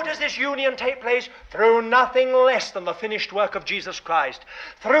 How does this union take place? Through nothing less than the finished work of Jesus Christ.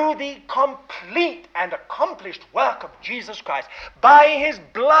 Through the complete and accomplished work of Jesus Christ. By his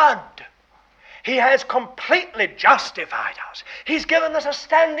blood, he has completely justified us. He's given us a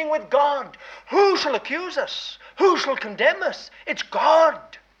standing with God. Who shall accuse us? Who shall condemn us? It's God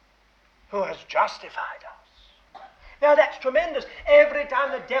who has justified us. Now that's tremendous. Every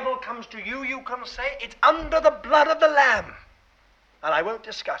time the devil comes to you, you can say, it's under the blood of the Lamb. And I won't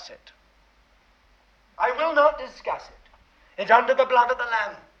discuss it. I will not discuss it. It's under the blood of the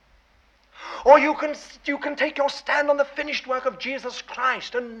Lamb. Or you can take your stand on the finished work of Jesus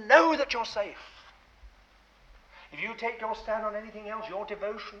Christ and know that you're safe. If you take your stand on anything else, your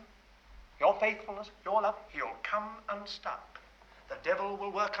devotion, your faithfulness, your love, you'll come unstuck. The devil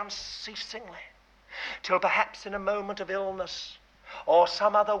will work unceasingly till perhaps in a moment of illness or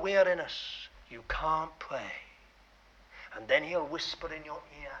some other weariness you can't pray. And then he'll whisper in your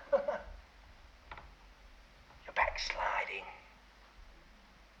ear, you're backsliding.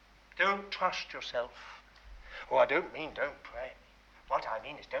 Don't trust yourself. I don't mean don't pray. What I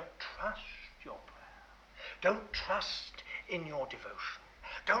mean is don't trust your prayer. Don't trust in your devotion.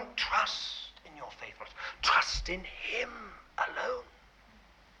 Don't trust in your faithfulness. Trust in him alone.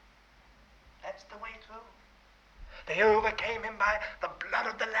 That's the way through. They overcame him by the blood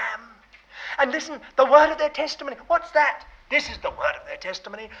of the Lamb. And listen, the word of their testimony. What's that? This is the word of their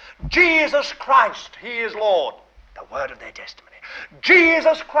testimony. Jesus Christ, he is Lord. The word of their testimony.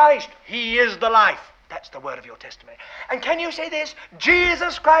 Jesus Christ, he is the life. That's the word of your testimony. And can you say this?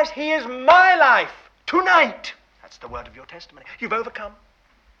 Jesus Christ, he is my life tonight. That's the word of your testimony. You've overcome.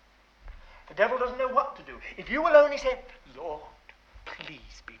 The devil doesn't know what to do. If you will only say, Lord,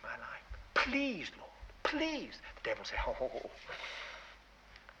 please be my life. Please, Lord, please. The devil will say,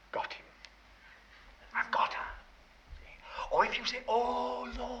 got him. I've got her. See? Or if you say, oh,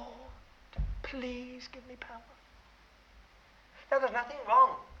 Lord, please give me power. Now, there's nothing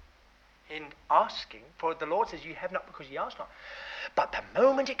wrong in asking, for the Lord says you have not because ye ask not. But the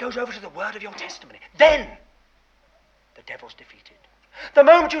moment it goes over to the word of your testimony, then the devil's defeated. The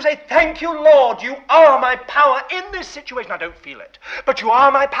moment you say, thank you, Lord, you are my power in this situation. I don't feel it, but you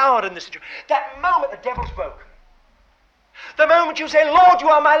are my power in this situation. That moment the devil's broken. The moment you say, Lord, you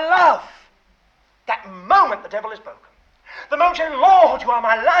are my love, that moment the devil is broken. The moment you say, Lord, you are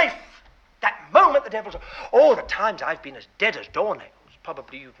my life, that moment the devil's broken. All the times I've been as dead as doornails,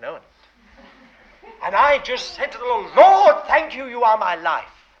 probably you've known it. And I just said to the Lord, Lord, thank you, you are my life.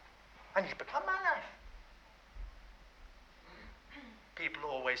 And he's become my life. People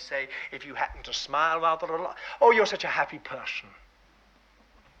always say, if you happen to smile rather a lot, oh, you're such a happy person.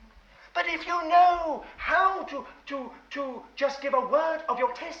 But if you know how to just give a word of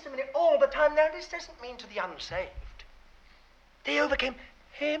your testimony all the time, now this doesn't mean to the unsaved. They overcame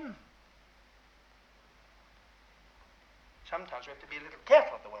him. Sometimes we have to be a little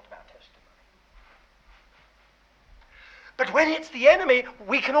careful of the word of our testimony. But when it's the enemy,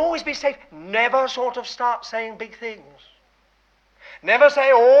 we can always be safe. Never sort of start saying big things. Never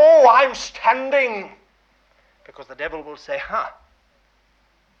say, oh, I'm standing. Because the devil will say,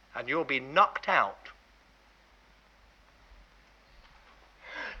 and you'll be knocked out.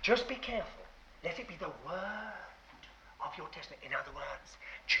 Just be careful. Let it be the word of your testimony. In other words,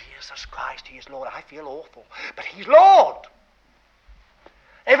 Jesus Christ, he is Lord. I feel awful, but he's Lord.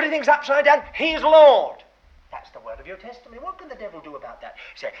 Everything's upside down. He's Lord. That's the word of your testimony. What can the devil do about that?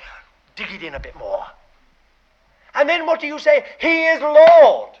 Say, dig it in a bit more. And then what do you say? He is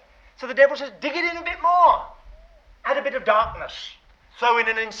Lord. So the devil says, dig it in a bit more. Add a bit of darkness. Throw in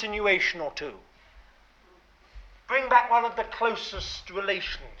an insinuation or two. Bring back one of the closest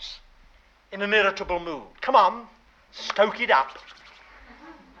relations in an irritable mood. Come on, stoke it up.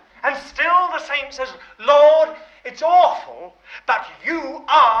 And still the saint says, Lord, it's awful, but you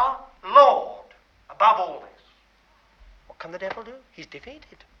are Lord above all this. What can the devil do? He's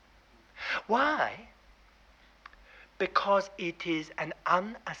defeated. Why? Because it is an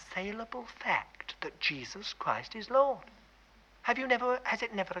unassailable fact that Jesus Christ is Lord. Has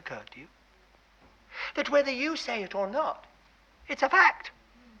it never occurred to you? That whether you say it or not, it's a fact.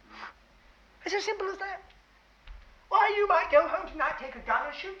 It's as simple as that. Why, you might go home tonight, take a gun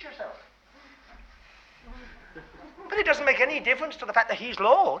and shoot yourself. But it doesn't make any difference to the fact that he's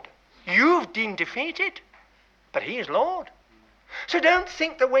Lord. You've been defeated, but he is Lord. So don't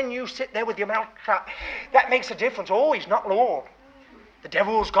think that when you sit there with your mouth shut, that makes a difference. Oh, he's not Lord. The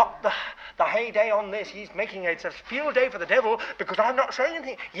devil's got the heyday on this. He's making it's a field day for the devil because I'm not saying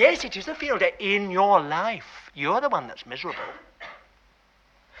anything. Yes, it is a field day in your life. You're the one that's miserable.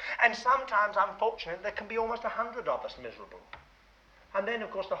 And sometimes, unfortunately, there can be almost 100 of us miserable. And then, of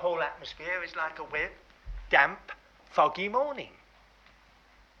course, the whole atmosphere is like a wet, damp, foggy morning.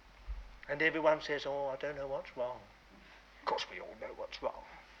 And everyone says, oh, I don't know what's wrong. Of course, we all know what's wrong.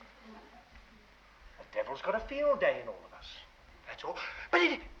 The devil's got a field day in all of us. That's all. But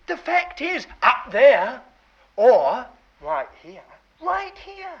the fact is, up there, or right here,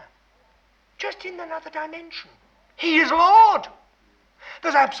 just in another dimension, he is Lord.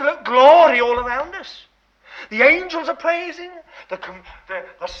 There's absolute glory all around us. The angels are praising, the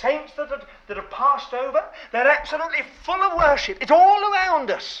saints that have passed over, they're absolutely full of worship. It's all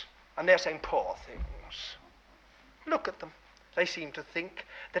around us. And they're saying, poor things. Look at them. They seem to think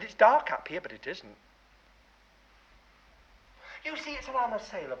that it's dark up here, but it isn't. You see, it's an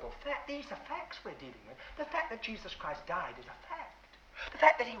unassailable fact. These are facts we're dealing with. The fact that Jesus Christ died is a fact. The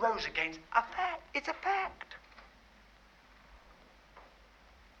fact that he rose again is a fact. It's a fact.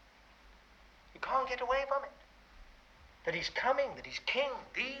 You can't get away from it. That he's coming, that he's king.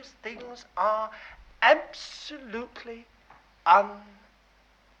 These things are absolutely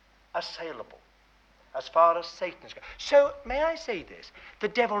unassailable as far as Satan is concerned. So, may I say this? The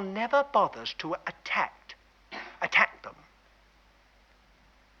devil never bothers to attack them.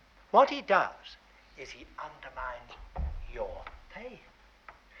 What he does is he undermines your faith.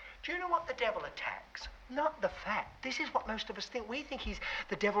 Do you know what the devil attacks? Not the fact. This is what most of us think. We think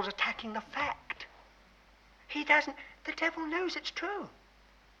the devil's attacking the fact. He doesn't. The devil knows it's true.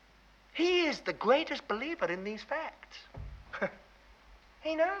 He is the greatest believer in these facts.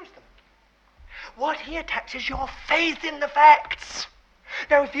 He knows them. What he attacks is your faith in the facts.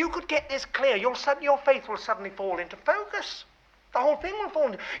 Now, if you could get this clear, your faith will suddenly fall into focus. The whole thing will fall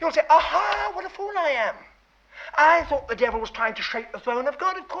into... You'll say, aha, what a fool I am. I thought the devil was trying to shake the throne of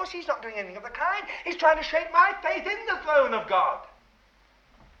God. Of course he's not doing anything of the kind. He's trying to shake my faith in the throne of God.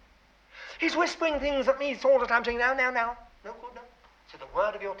 He's whispering things at me all the time, saying, now. No good, no. So the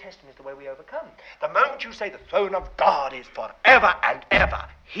word of your testimony is the way we overcome. The moment you say the throne of God is forever and ever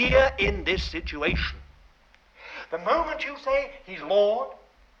here in this situation, the moment you say he's Lord,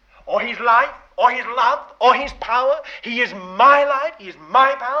 or his life, or his love, or his power, he is my life, he is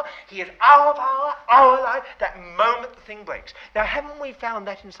my power, he is our power, our life, that moment the thing breaks. Now, haven't we found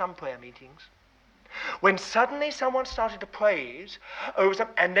that in some prayer meetings? When suddenly someone started to praise over some,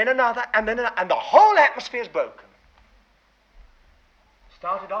 and then another, and the whole atmosphere is broken.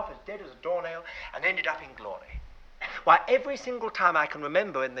 Started off as dead as a doornail, and ended up in glory. Why, every single time I can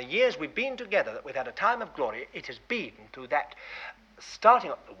remember in the years we've been together that we've had a time of glory, it has been through that starting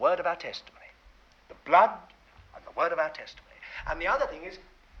up the word of our testimony. The blood and the word of our testimony. And the other thing is,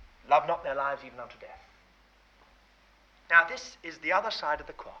 love not their lives even unto death. Now, this is the other side of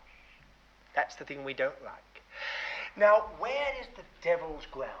the cross. That's the thing we don't like. Now, where is the devil's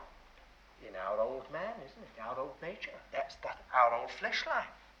ground? In our old man, isn't it? Our old nature. That's our old flesh life.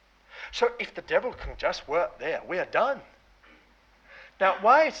 So if the devil can just work there, we're done. Now,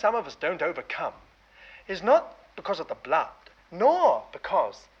 why some of us don't overcome is not because of the blood, nor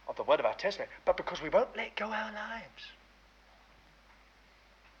because of the word of our testimony, but because we won't let go our lives.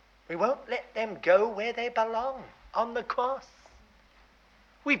 We won't let them go where they belong, on the cross.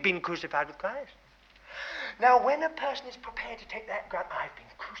 We've been crucified with Christ. Now, when a person is prepared to take that ground, I've been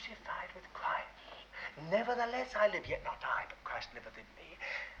crucified with Christ. Nevertheless, I live, yet not I, but Christ liveth in me.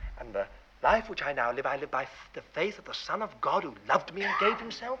 And the life which I now live, I live by the faith of the Son of God who loved me and gave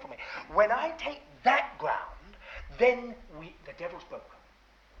himself for me. When I take that ground, then the devil's broken.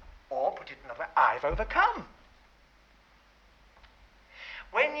 Or, put it another way, I've overcome.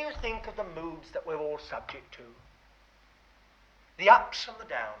 When you think of the moods that we're all subject to, the ups and the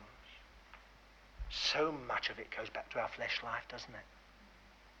downs, so much of it goes back to our flesh life, doesn't it?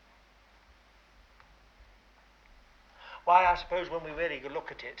 Why, I suppose when we really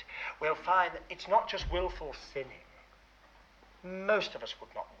look at it, we'll find that it's not just willful sinning. Most of us would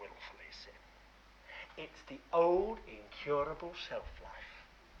not willfully sin. It's the old, incurable self-life.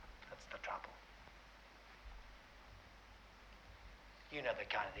 That's the trouble. You know the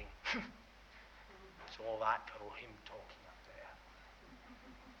kind of thing. It's all right for him talking up there.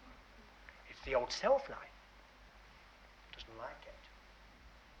 It's the old self-life. Doesn't like it.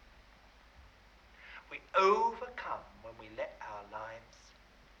 We overcome when we let our lives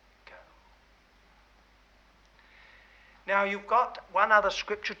go. Now, you've got one other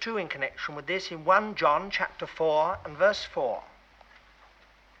scripture too in connection with this, in 1 John chapter 4 and verse 4.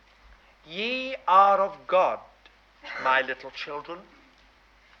 Ye are of God, my little children,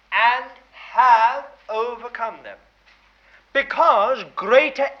 and have overcome them, because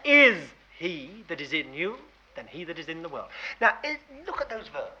greater is he that is in you than he that is in the world. Now, look at those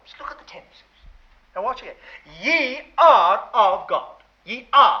verbs. Look at the tenses. Now watch again. Ye are of God. Ye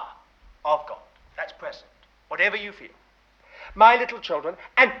are of God. That's present. Whatever you feel. My little children,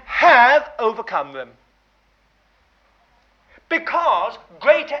 and have overcome them. Because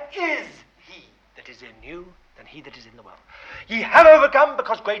greater is he that is in you than he that is in the world. Ye have overcome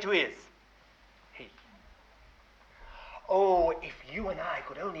because greater is he. Oh, if you and I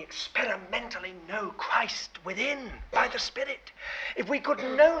could only experimentally know Christ within by the Spirit. If we could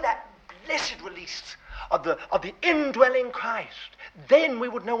know that blessed release of the indwelling Christ, then we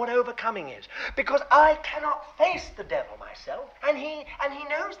would know what overcoming is. Because I cannot face the devil myself, and he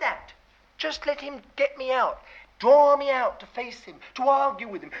knows that. Just let him get me out. Draw me out to face him, to argue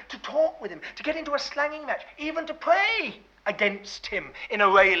with him, to talk with him, to get into a slanging match, even to pray against him in a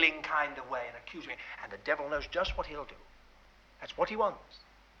railing kind of way and accuse me. And the devil knows just what he'll do. That's what he wants.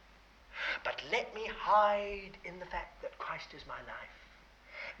 But let me hide in the fact that Christ is my life.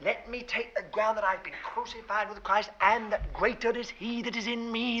 Let me take the ground that I've been crucified with Christ, and that greater is he that is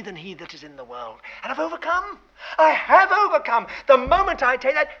in me than he that is in the world. And I've overcome. I have overcome. The moment I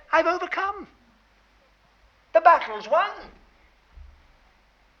take that, I've overcome. The battle's won.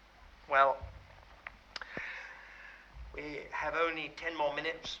 Well, we have only 10 more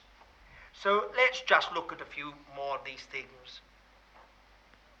minutes, so let's just look at a few more of these things.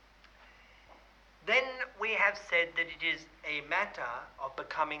 Then we have said that it is a matter of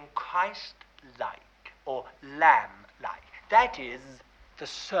becoming Christ-like or lamb-like. That is, the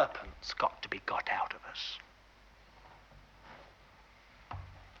serpent's got to be got out of us.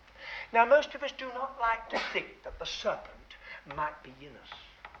 Now, most of us do not like to think that the serpent might be in us.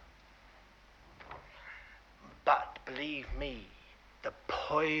 But believe me, the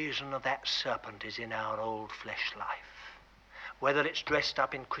poison of that serpent is in our old flesh life. Whether it's dressed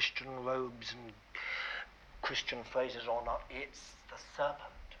up in Christian robes and Christian phrases or not, it's the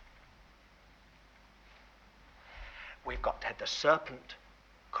serpent. We've got to have the serpent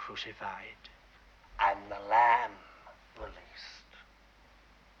crucified and the lamb released.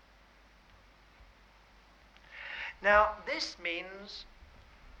 Now, this means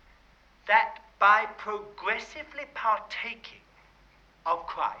that by progressively partaking of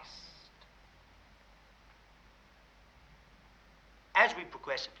Christ, as we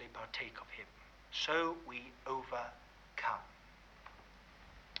progressively partake of him, so we overcome.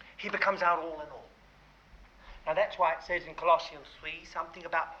 He becomes our all in all. Now that's why it says in Colossians 3 something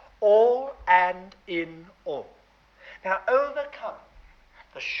about all and in all. Now overcome,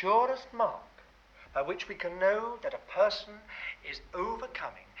 the surest mark by which we can know that a person is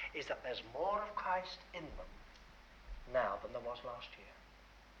overcoming is that there's more of Christ in them now than there was last year.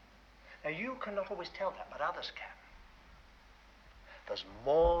 Now you cannot always tell that, but others can. There's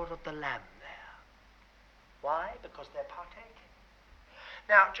more of the lamb there. Why? Because they're partaking.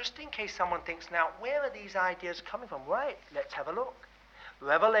 Now, just in case someone thinks, now, where are these ideas coming from? Right, let's have a look.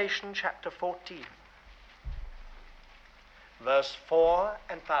 Revelation chapter 14. verse 4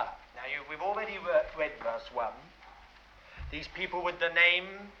 and 5. Now, we've already read verse 1. These people with the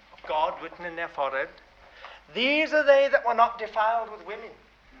name of God written in their forehead, these are they that were not defiled with women,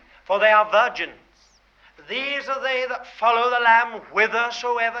 for they are virgins. These are they that follow the Lamb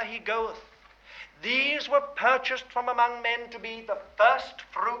whithersoever he goeth. These were purchased from among men to be the first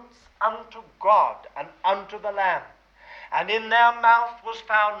fruits unto God and unto the Lamb. And in their mouth was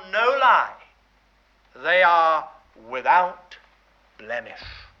found no lie. They are without blemish.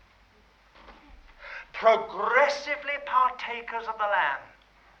 Progressively partakers of the Lamb.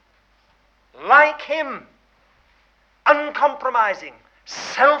 Like him, uncompromising,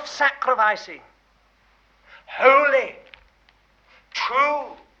 self-sacrificing, holy,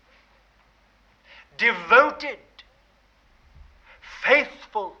 true, devoted,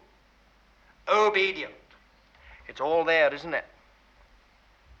 faithful, obedient. It's all there, isn't it?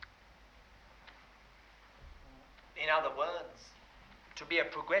 In other words, to be a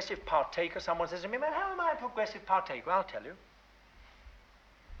progressive partaker, someone says to me, "Man, how am I a progressive partaker?" I'll tell you.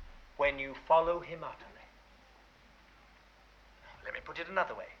 When you follow him utterly. Let me put it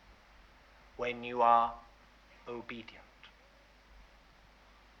another way. When you are obedient.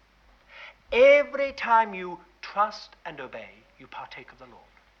 Every time you trust and obey, you partake of the Lord.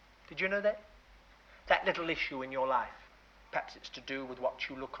 Did you know that? That little issue in your life. Perhaps it's to do with what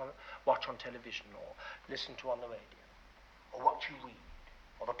you watch on television, or listen to on the radio, or what you read,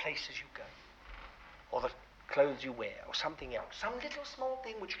 or the places you go, or the clothes you wear, or something else. Some little small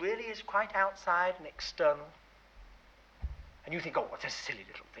thing which really is quite outside and external. And you think, "Oh, what's a silly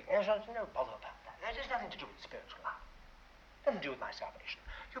little thing? There's no bother about that. There's nothing to do with spiritual life. Nothing to do with my salvation."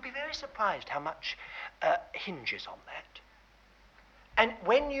 You'll be very surprised how much hinges on that. And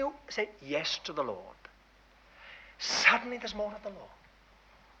when you say yes to the Lord, suddenly there's more of the Lord.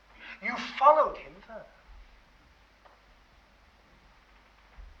 You followed him further.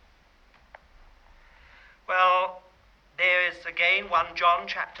 Well, there is again 1 John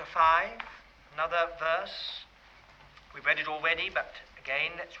chapter 5, another verse. We've read it already, but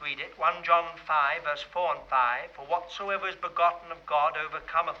again, let's read it. 1 John 5, verse 4 and 5. "For whatsoever is begotten of God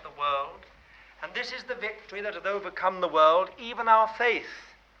overcometh the world. And this is the victory that hath overcome the world, even our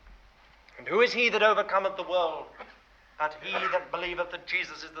faith. And who is he that overcometh the world? But he that believeth that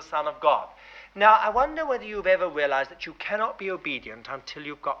Jesus is the Son of God." Now, I wonder whether you've ever realized that you cannot be obedient until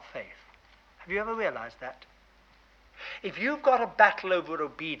you've got faith. Have you ever realized that? If you've got a battle over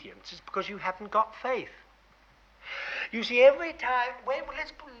obedience, it's because you haven't got faith. You see, every time,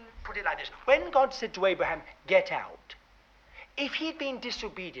 let's put it like this. When God said to Abraham, "Get out," if he'd been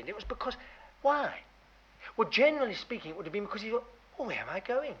disobedient, it was because, why? Well, generally speaking, it would have been because he thought, "Oh, where am I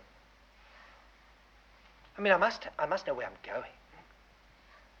going? I mean, I must know where I'm going."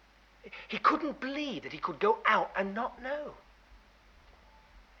 He couldn't believe that he could go out and not know.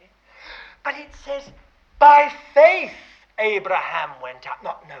 But it says, by faith Abraham went up,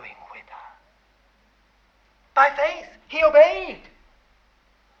 not knowing whither. By faith, he obeyed.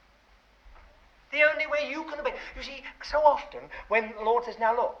 The only way you can obey. You see, so often when the Lord says,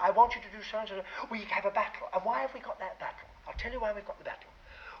 "Now look, I want you to do so and so," we have a battle. And why have we got that battle? I'll tell you why we've got the battle.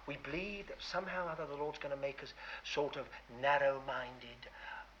 We believe that somehow or other the Lord's going to make us sort of narrow-minded,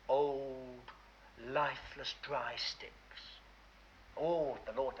 old, lifeless, dry sticks. Oh, if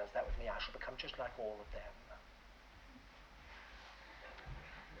the Lord does that with me, I shall become just like all of them.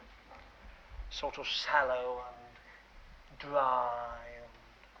 Sort of sallow and dry, and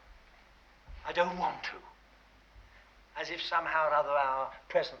I don't want to. As if somehow or other our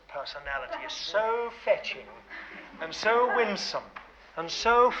present personality is so fetching and so winsome and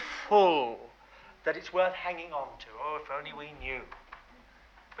so full that it's worth hanging on to. Oh, if only we knew.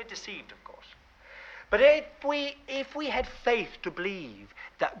 We're deceived, of course. But if we had faith to believe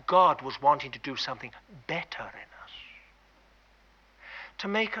that God was wanting to do something better in us, to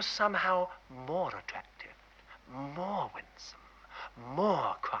make us somehow more attractive, more winsome,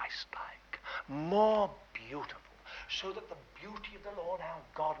 more Christ-like, more beautiful, so that the beauty of the Lord our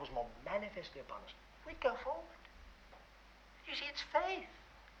God was more manifestly upon us, we'd go forward. You see, it's faith.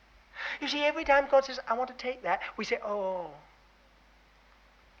 You see, every time God says, "I want to take that," we say, "Oh,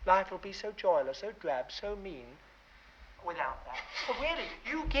 life will be so joyless, so drab, so mean without that." But really,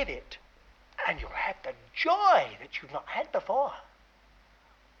 you give it, and you'll have the joy that you've not had before.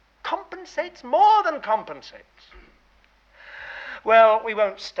 Compensates, more than compensates. Well, we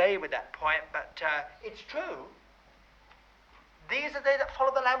won't stay with that point, but it's true. These are they that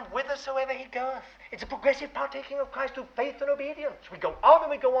follow the Lamb whithersoever he goeth. It's a progressive partaking of Christ through faith and obedience. We go on and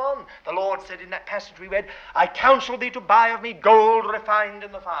we go on. The Lord said in that passage we read, "I counsel thee to buy of me gold refined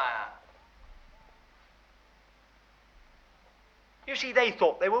in the fire." You see, they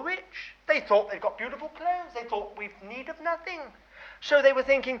thought they were rich. They thought they'd got beautiful clothes. They thought we've need of nothing. So they were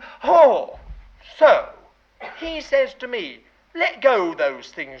thinking, oh, so he says to me, let go those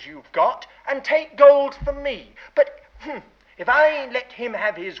things you've got and take gold from me. But if I let him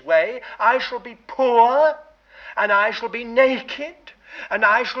have his way, I shall be poor, and I shall be naked, and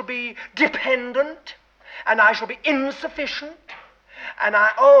I shall be dependent, and I shall be insufficient, and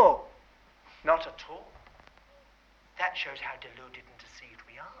not at all. That shows how deluded and deceived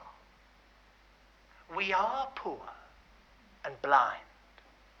we are. We are poor and blind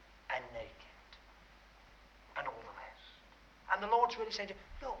and naked and all the rest. And the Lord's really saying to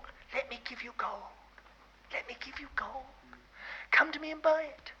you, look, let me give you gold. Let me give you gold. Come to me and buy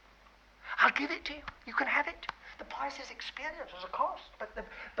it. I'll give it to you. You can have it. The price is experience, there's a cost, but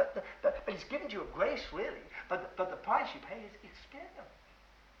it's given to you of grace, really. But the price you pay is experience.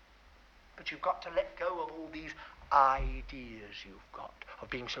 But you've got to let go of all these ideas you've got of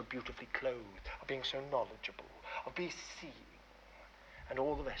being so beautifully clothed, of being so knowledgeable, of being seeing, and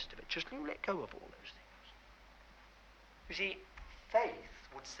all the rest of it. Just you let go of all those things. You see, faith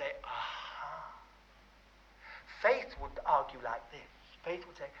would say, aha. Faith would argue like this. Faith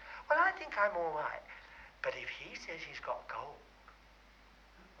would say, well, I think I'm all right. But if he says he's got gold,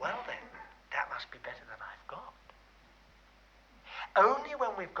 well then, that must be better than I've got. Only when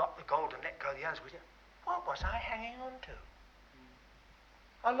we've got the gold and let go of the others, we say, what was I hanging on to?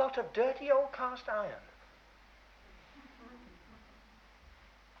 A lot of dirty old cast iron.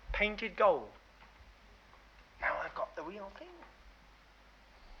 Painted gold. Now I've got the real thing.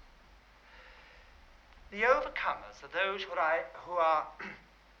 The overcomers are those who are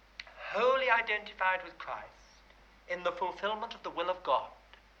wholly identified with Christ in the fulfillment of the will of God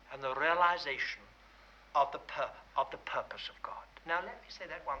and the realization of the purpose of God. Now let me say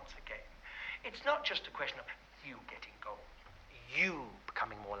that once again. It's not just a question of you getting gold, you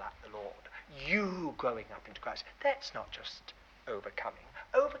becoming more like the Lord, you growing up into Christ. That's not just overcoming.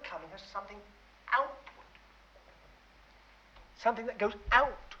 Overcoming is something outward, something that goes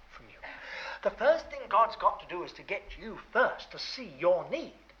out from you. The first thing God's got to do is to get you first to see your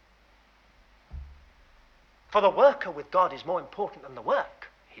need. For the worker with God is more important than the work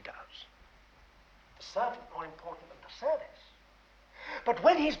he does. The servant more important than the service. But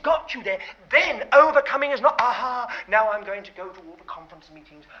when he's got you there, then overcoming is not, now I'm going to go to all the conference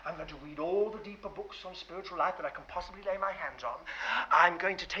meetings. I'm going to read all the deeper books on spiritual life that I can possibly lay my hands on. I'm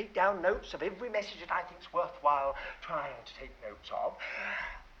going to take down notes of every message that I think is worthwhile trying to take notes of.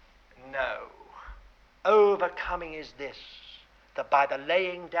 No. Overcoming is this, that by the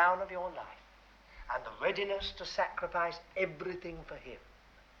laying down of your life and the readiness to sacrifice everything for him,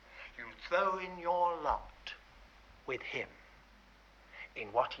 you throw in your lot with him in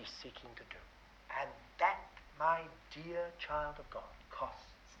what he's seeking to do. And that, my dear child of God, costs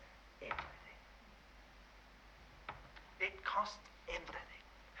everything. It costs everything.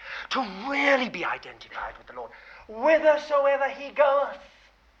 To really be identified with the Lord, whithersoever he goeth.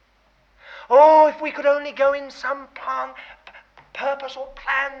 Oh, if we could only go in some purpose or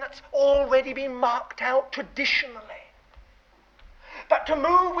plan that's already been marked out traditionally. But to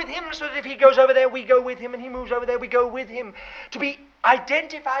move with him so that if he goes over there, we go with him, and he moves over there, we go with him. To be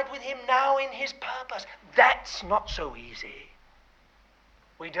identified with him now in his purpose, that's not so easy.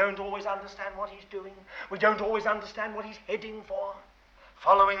 We don't always understand what he's doing. We don't always understand what he's heading for.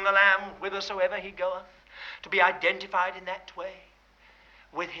 Following the Lamb whithersoever he goeth. To be identified in that way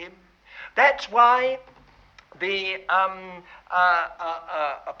with him. That's why the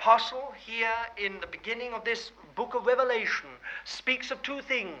apostle here in the beginning of this book of Revelation speaks of two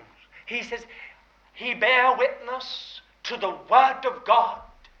things. He says, he bare witness to the word of God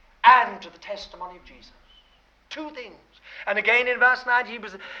and to the testimony of Jesus. Two things. And again in verse 9, he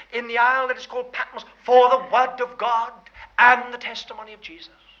was in the isle that is called Patmos for the word of God and the testimony of Jesus.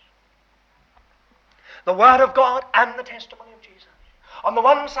 The word of God and the testimony of Jesus. On the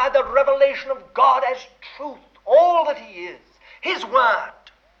one side, the revelation of God as truth, all that he is, his word,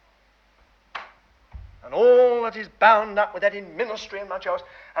 and all that is bound up with that in ministry and much else.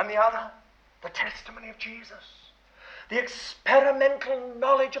 And the other, the testimony of Jesus, the experimental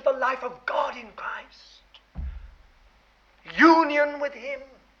knowledge of the life of God in Christ, union with him.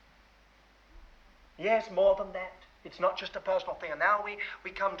 Yes, more than that. It's not just a personal thing. And now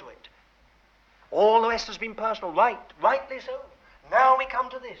we come to it. All the rest has been personal, rightly so. Now we come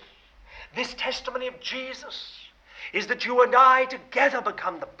to this. This testimony of Jesus is that you and I together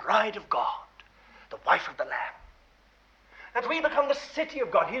become the bride of God, the wife of the Lamb. That we become the city of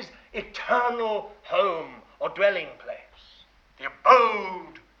God, his eternal home or dwelling place, the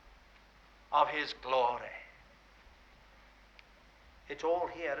abode of his glory. It's all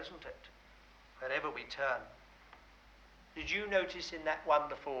here, isn't it? Wherever we turn. Did you notice in that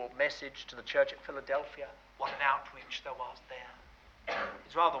wonderful message to the church at Philadelphia what an outreach there was there?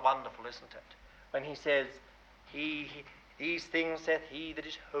 It's rather wonderful, isn't it? When he says, these things saith he that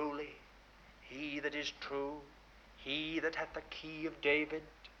is holy, he that is true, he that hath the key of David,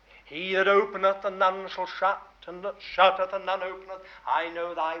 he that openeth and none shall shut, and that shutteth and none openeth. I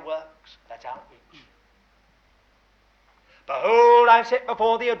know thy works. That's outreach. Behold, I set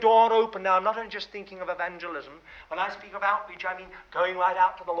before thee a door open. Now, I'm not only just thinking of evangelism. When I speak of outreach, I mean going right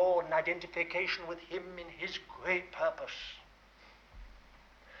out to the Lord and identification with him in his great purpose.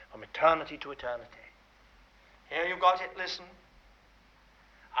 From eternity to eternity. Here you've got it, listen.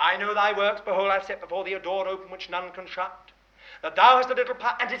 I know thy works. Behold, I set before thee a door open which none can shut. That thou hast a little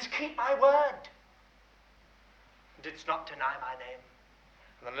power, and didst keep my word. And didst not deny my name.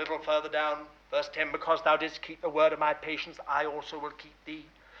 And then a little further down, verse 10, because thou didst keep the word of my patience, I also will keep thee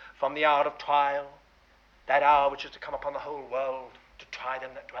from the hour of trial, that hour which is to come upon the whole world, to try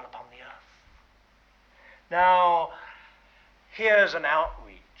them that dwell upon the earth. Now, here's an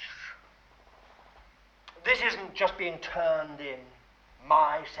outreach. This isn't just being turned in,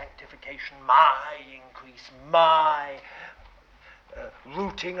 my sanctification, my increase, my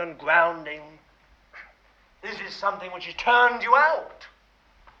rooting and grounding. This is something which has turned you out,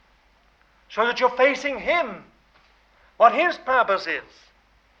 so that you're facing him, what his purpose is.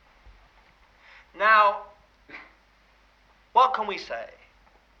 Now, what can we say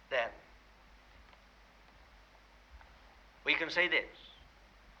then? We can say this.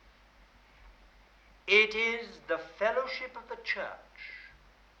 It is the fellowship of the church,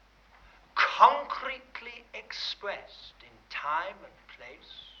 concretely expressed in time and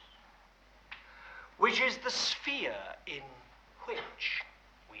place, which is the sphere in which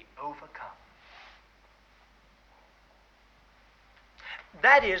we overcome.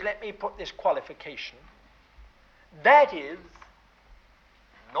 That is, let me put this qualification, that is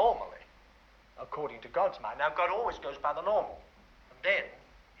normally, according to God's mind. Now, God always goes by the normal, and then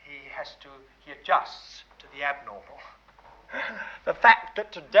he adjusts to the abnormal. The fact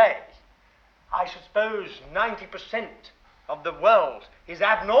that today, I suppose 90% of the world is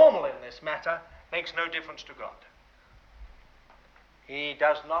abnormal in this matter makes no difference to God. He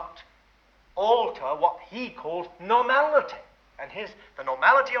does not alter what he calls normality. And the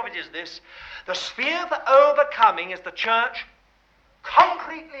normality of it is this: the sphere for overcoming is the church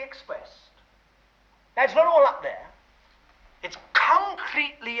concretely expressed. Now, it's not all up there. It's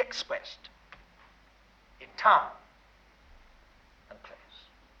concretely expressed in time and place.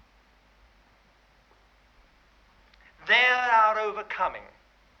 There our overcoming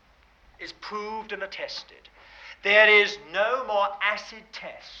is proved and attested. There is no more acid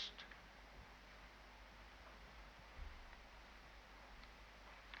test.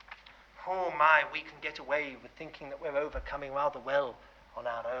 Oh my, we can get away with thinking that we're overcoming rather well on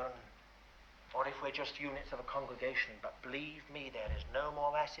our own, or if we're just units of a congregation. But believe me, there is no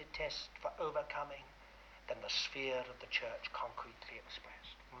more acid test for overcoming than the sphere of the church concretely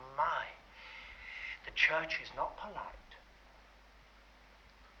expressed. My, the church is not polite.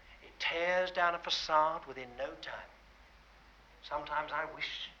 It tears down a facade within no time. Sometimes I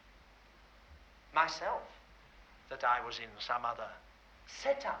wish myself that I was in some other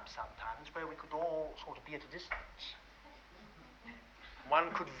setup sometimes where we could all sort of be at a distance.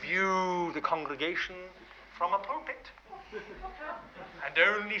 One could view the congregation from a pulpit and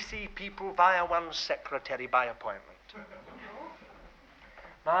only see people via one's secretary by appointment.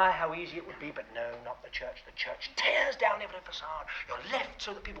 My, how easy it would be, but no, not the church. The church tears down every facade. You're left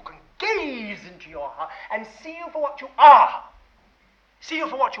so that people can gaze into your heart and see you for what you are. See you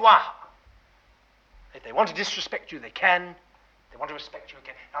for what you are. If they want to disrespect you, they can. They want to respect you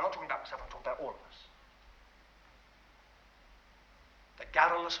again. Now, I'm not talking about myself, I'm talking about all of us. The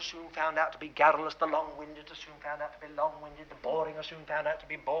garrulous are soon found out to be garrulous. The long-winded are soon found out to be long-winded. The boring are soon found out to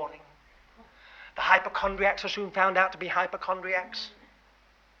be boring. The hypochondriacs are soon found out to be hypochondriacs.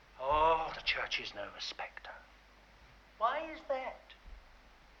 Oh, the church is no respecter. Why is that?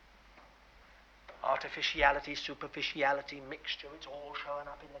 Artificiality, superficiality, mixture, it's all showing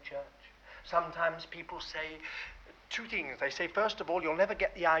up in the church. Sometimes people say two things. They say, first of all, you'll never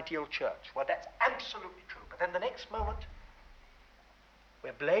get the ideal church. Well, that's absolutely true. But then the next moment,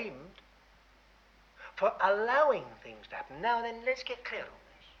 we're blamed for allowing things to happen. Now then, let's get clear on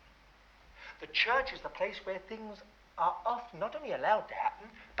this. The church is the place where things are often not only allowed to happen,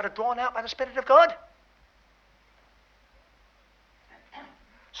 but are drawn out by the Spirit of God.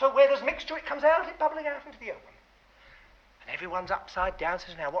 So where there's mixture, it comes out, it's bubbling out into the open. And everyone's upside down,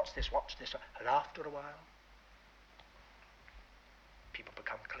 says, now what's this, what's this? And after a while, people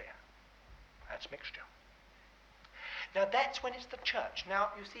become clear. That's mixture. Now that's when it's the church. Now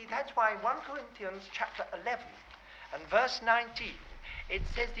you see, that's why in 1 Corinthians chapter 11 and verse 19, it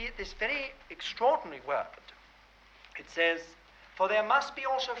says this very extraordinary word. It says, "For there must be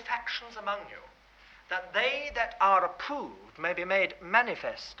also factions among you, that they that are approved may be made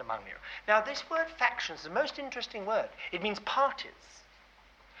manifest among you." Now this word factions is the most interesting word. It means parties.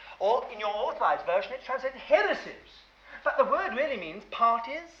 Or in your authorized version it's translated heresies. But the word really means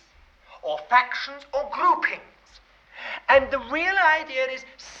parties or factions or groupings. And the real idea is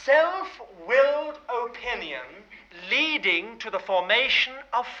self-willed opinion leading to the formation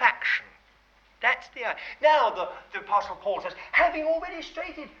of faction. That's the idea. Now the Apostle Paul says, having already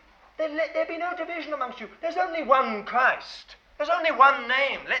stated, let there be no division amongst you. There's only one Christ. There's only one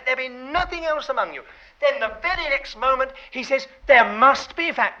name. Let there be nothing else among you. Then the very next moment he says, there must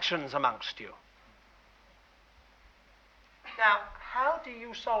be factions amongst you. Now, how do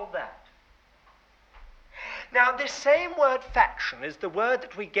you solve that? Now, this same word faction is the word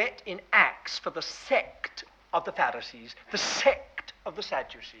that we get in Acts for the sect of the Pharisees, the sect of the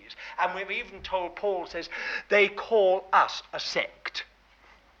Sadducees. And we're even told, Paul says, they call us a sect.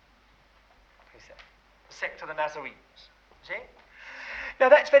 He said, the sect of the Nazarenes. See? Now,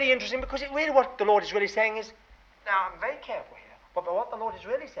 that's very interesting because it really what the Lord is really saying is, now, I'm very careful here, but what the Lord is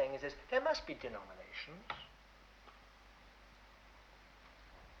really saying is this, there must be denominations.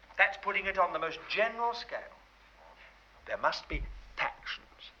 That's putting it on the most general scale. There must be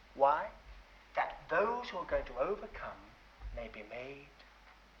factions. Why? That those who are going to overcome may be made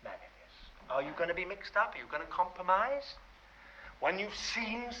manifest. Are you going to be mixed up? Are you going to compromise? When you've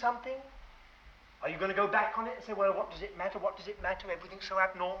seen something, are you going to go back on it and say, well, what does it matter? What does it matter? Everything's so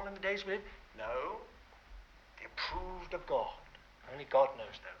abnormal in the days we live. No. The approved of God. Only God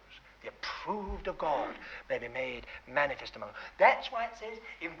knows those. The approved of God may be made manifest among them. That's why it says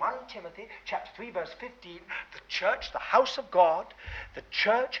in 1 Timothy chapter 3 verse 15, the church, the house of God, the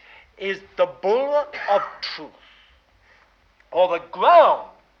church is the bulwark of truth, or the ground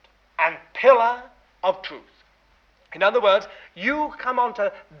and pillar of truth. In other words, you come onto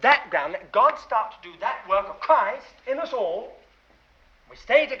that ground, let God start to do that work of Christ in us all. We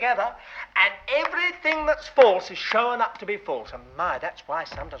stay together, and everything that's false is shown up to be false. And my, that's why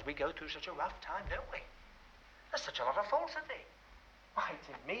sometimes we go through such a rough time, don't we? There's such a lot of falsity. Why, it's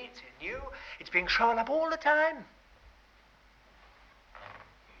in me, it's in you. It's being shown up all the time.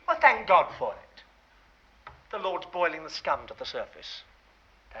 Well, thank God for it. The Lord's boiling the scum to the surface.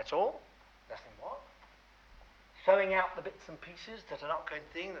 That's all. Nothing more. Throwing out the bits and pieces that are not going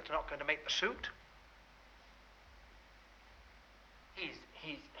to make the suit.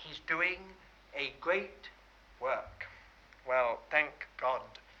 He's doing a great work. Well, thank God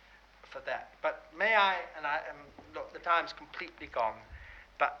for that. But may I, look, the time's completely gone,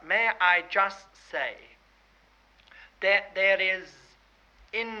 but may I just say that there is,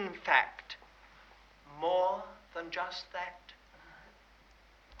 in fact, more than just that.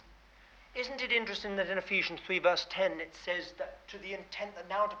 Isn't it interesting that in Ephesians 3 verse 10 it says that to the intent that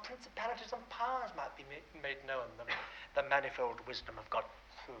now the principalities and powers might be made known, the manifold wisdom of God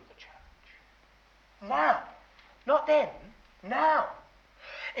through the church. Now, not then, now.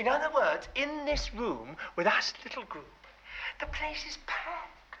 In other words, in this room, with us little group, the place is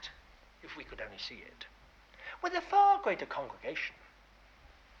packed, if we could only see it, with a far greater congregation.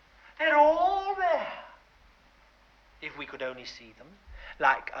 They're all there, if we could only see them.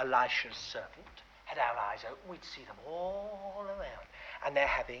 Like Elisha's servant had our eyes open, we'd see them all around. And they're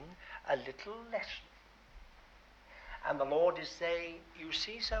having a little lesson. And the Lord is saying, you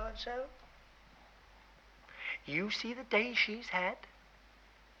see so-and-so? You see the day she's had?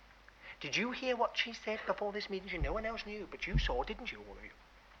 Did you hear what she said before this meeting? No one else knew, but you saw, didn't you, all of you?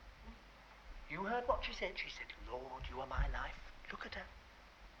 You heard what she said? She said, Lord, you are my life. Look at her.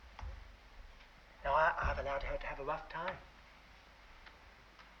 Now, I've allowed her to have a rough time.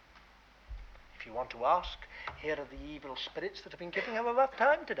 If you want to ask, here are the evil spirits that have been giving her a rough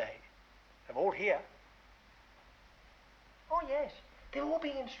time today. They're all here. Oh, yes. They're all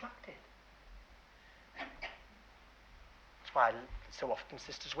being instructed. That's why so often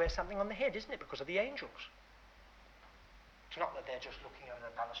sisters wear something on the head, isn't it? Because of the angels. It's not that they're just looking over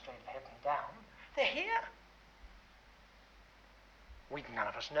the balustrade of heaven down. They're here. None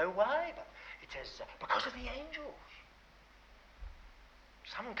of us know why, but it says because of the angels.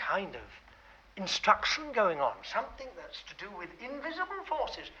 Some kind of instruction going on, something that's to do with invisible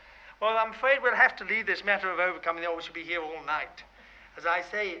forces. Well, I'm afraid we'll have to leave this matter of overcoming. We should be here all night. As I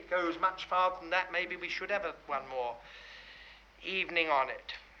say, it goes much farther than that. Maybe we should have one more evening on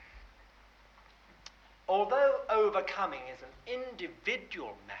it. although overcoming is an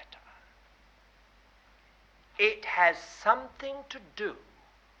individual matter, it has something to do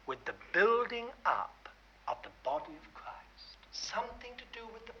with the building up of the body of Christ, something to do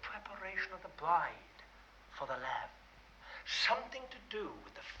with the preparation of the bride for the Lamb, something to do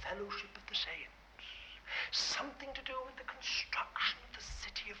with the fellowship of the saints, something to do with the construction of the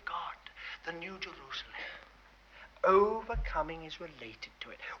city of God, the New Jerusalem. Overcoming is related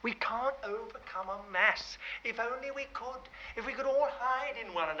to it. We can't overcome en masse. If only we could. If we could all hide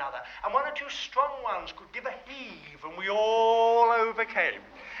in one another, and one or two strong ones could give a heave, and we all overcame.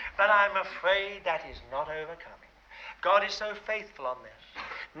 But I'm afraid that is not overcoming. God is so faithful on this.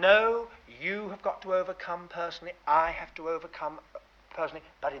 No, you have got to overcome personally. I have to overcome personally,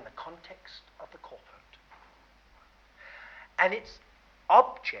 but in the context of the corporate. And its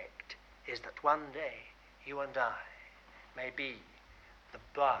object is that one day you and I may be the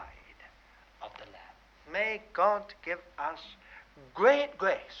bride of the Lamb. May God give us great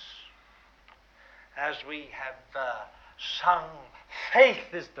grace as we have sung,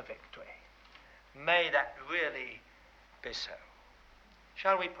 faith is the victory. May that really be so.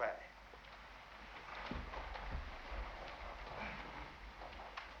 Shall we pray?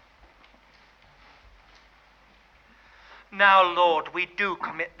 Now, Lord, we do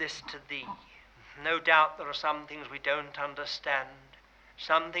commit this to Thee. No doubt there are some things we don't understand,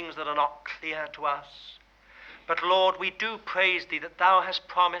 some things that are not clear to us. But Lord, we do praise Thee that Thou hast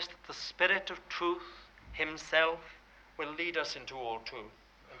promised that the Spirit of truth Himself will lead us into all truth.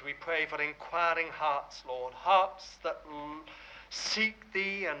 And we pray for inquiring hearts, Lord, hearts that seek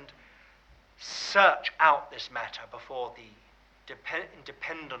Thee and search out this matter before Thee, in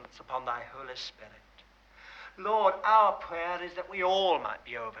dependence upon Thy Holy Spirit. Lord, our prayer is that we all might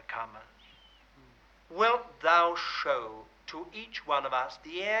be overcomers. Wilt Thou show to each one of us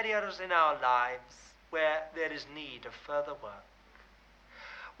the areas in our lives where there is need of further work?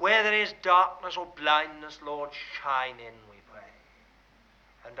 Where there is darkness or blindness, Lord, shine in, we pray.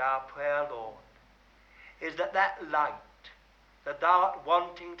 And our prayer, Lord, is that that light that Thou art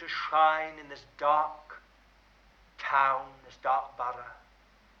wanting to shine in this dark town, this dark borough,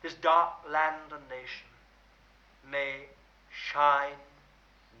 this dark land and nation, may shine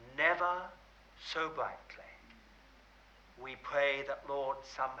never so brightly. We pray that, Lord,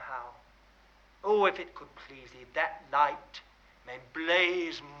 somehow, oh, if it could please Thee, that light may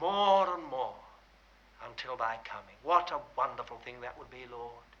blaze more and more until Thy coming. What a wonderful thing that would be,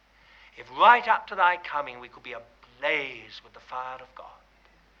 Lord, if right up to Thy coming we could be ablaze with the fire of God.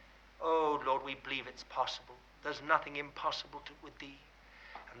 Oh, Lord, we believe it's possible. There's nothing impossible with Thee.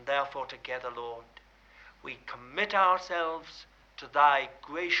 And therefore together, Lord, we commit ourselves to Thy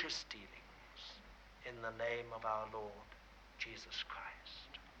gracious dealings in the name of our Lord Jesus Christ.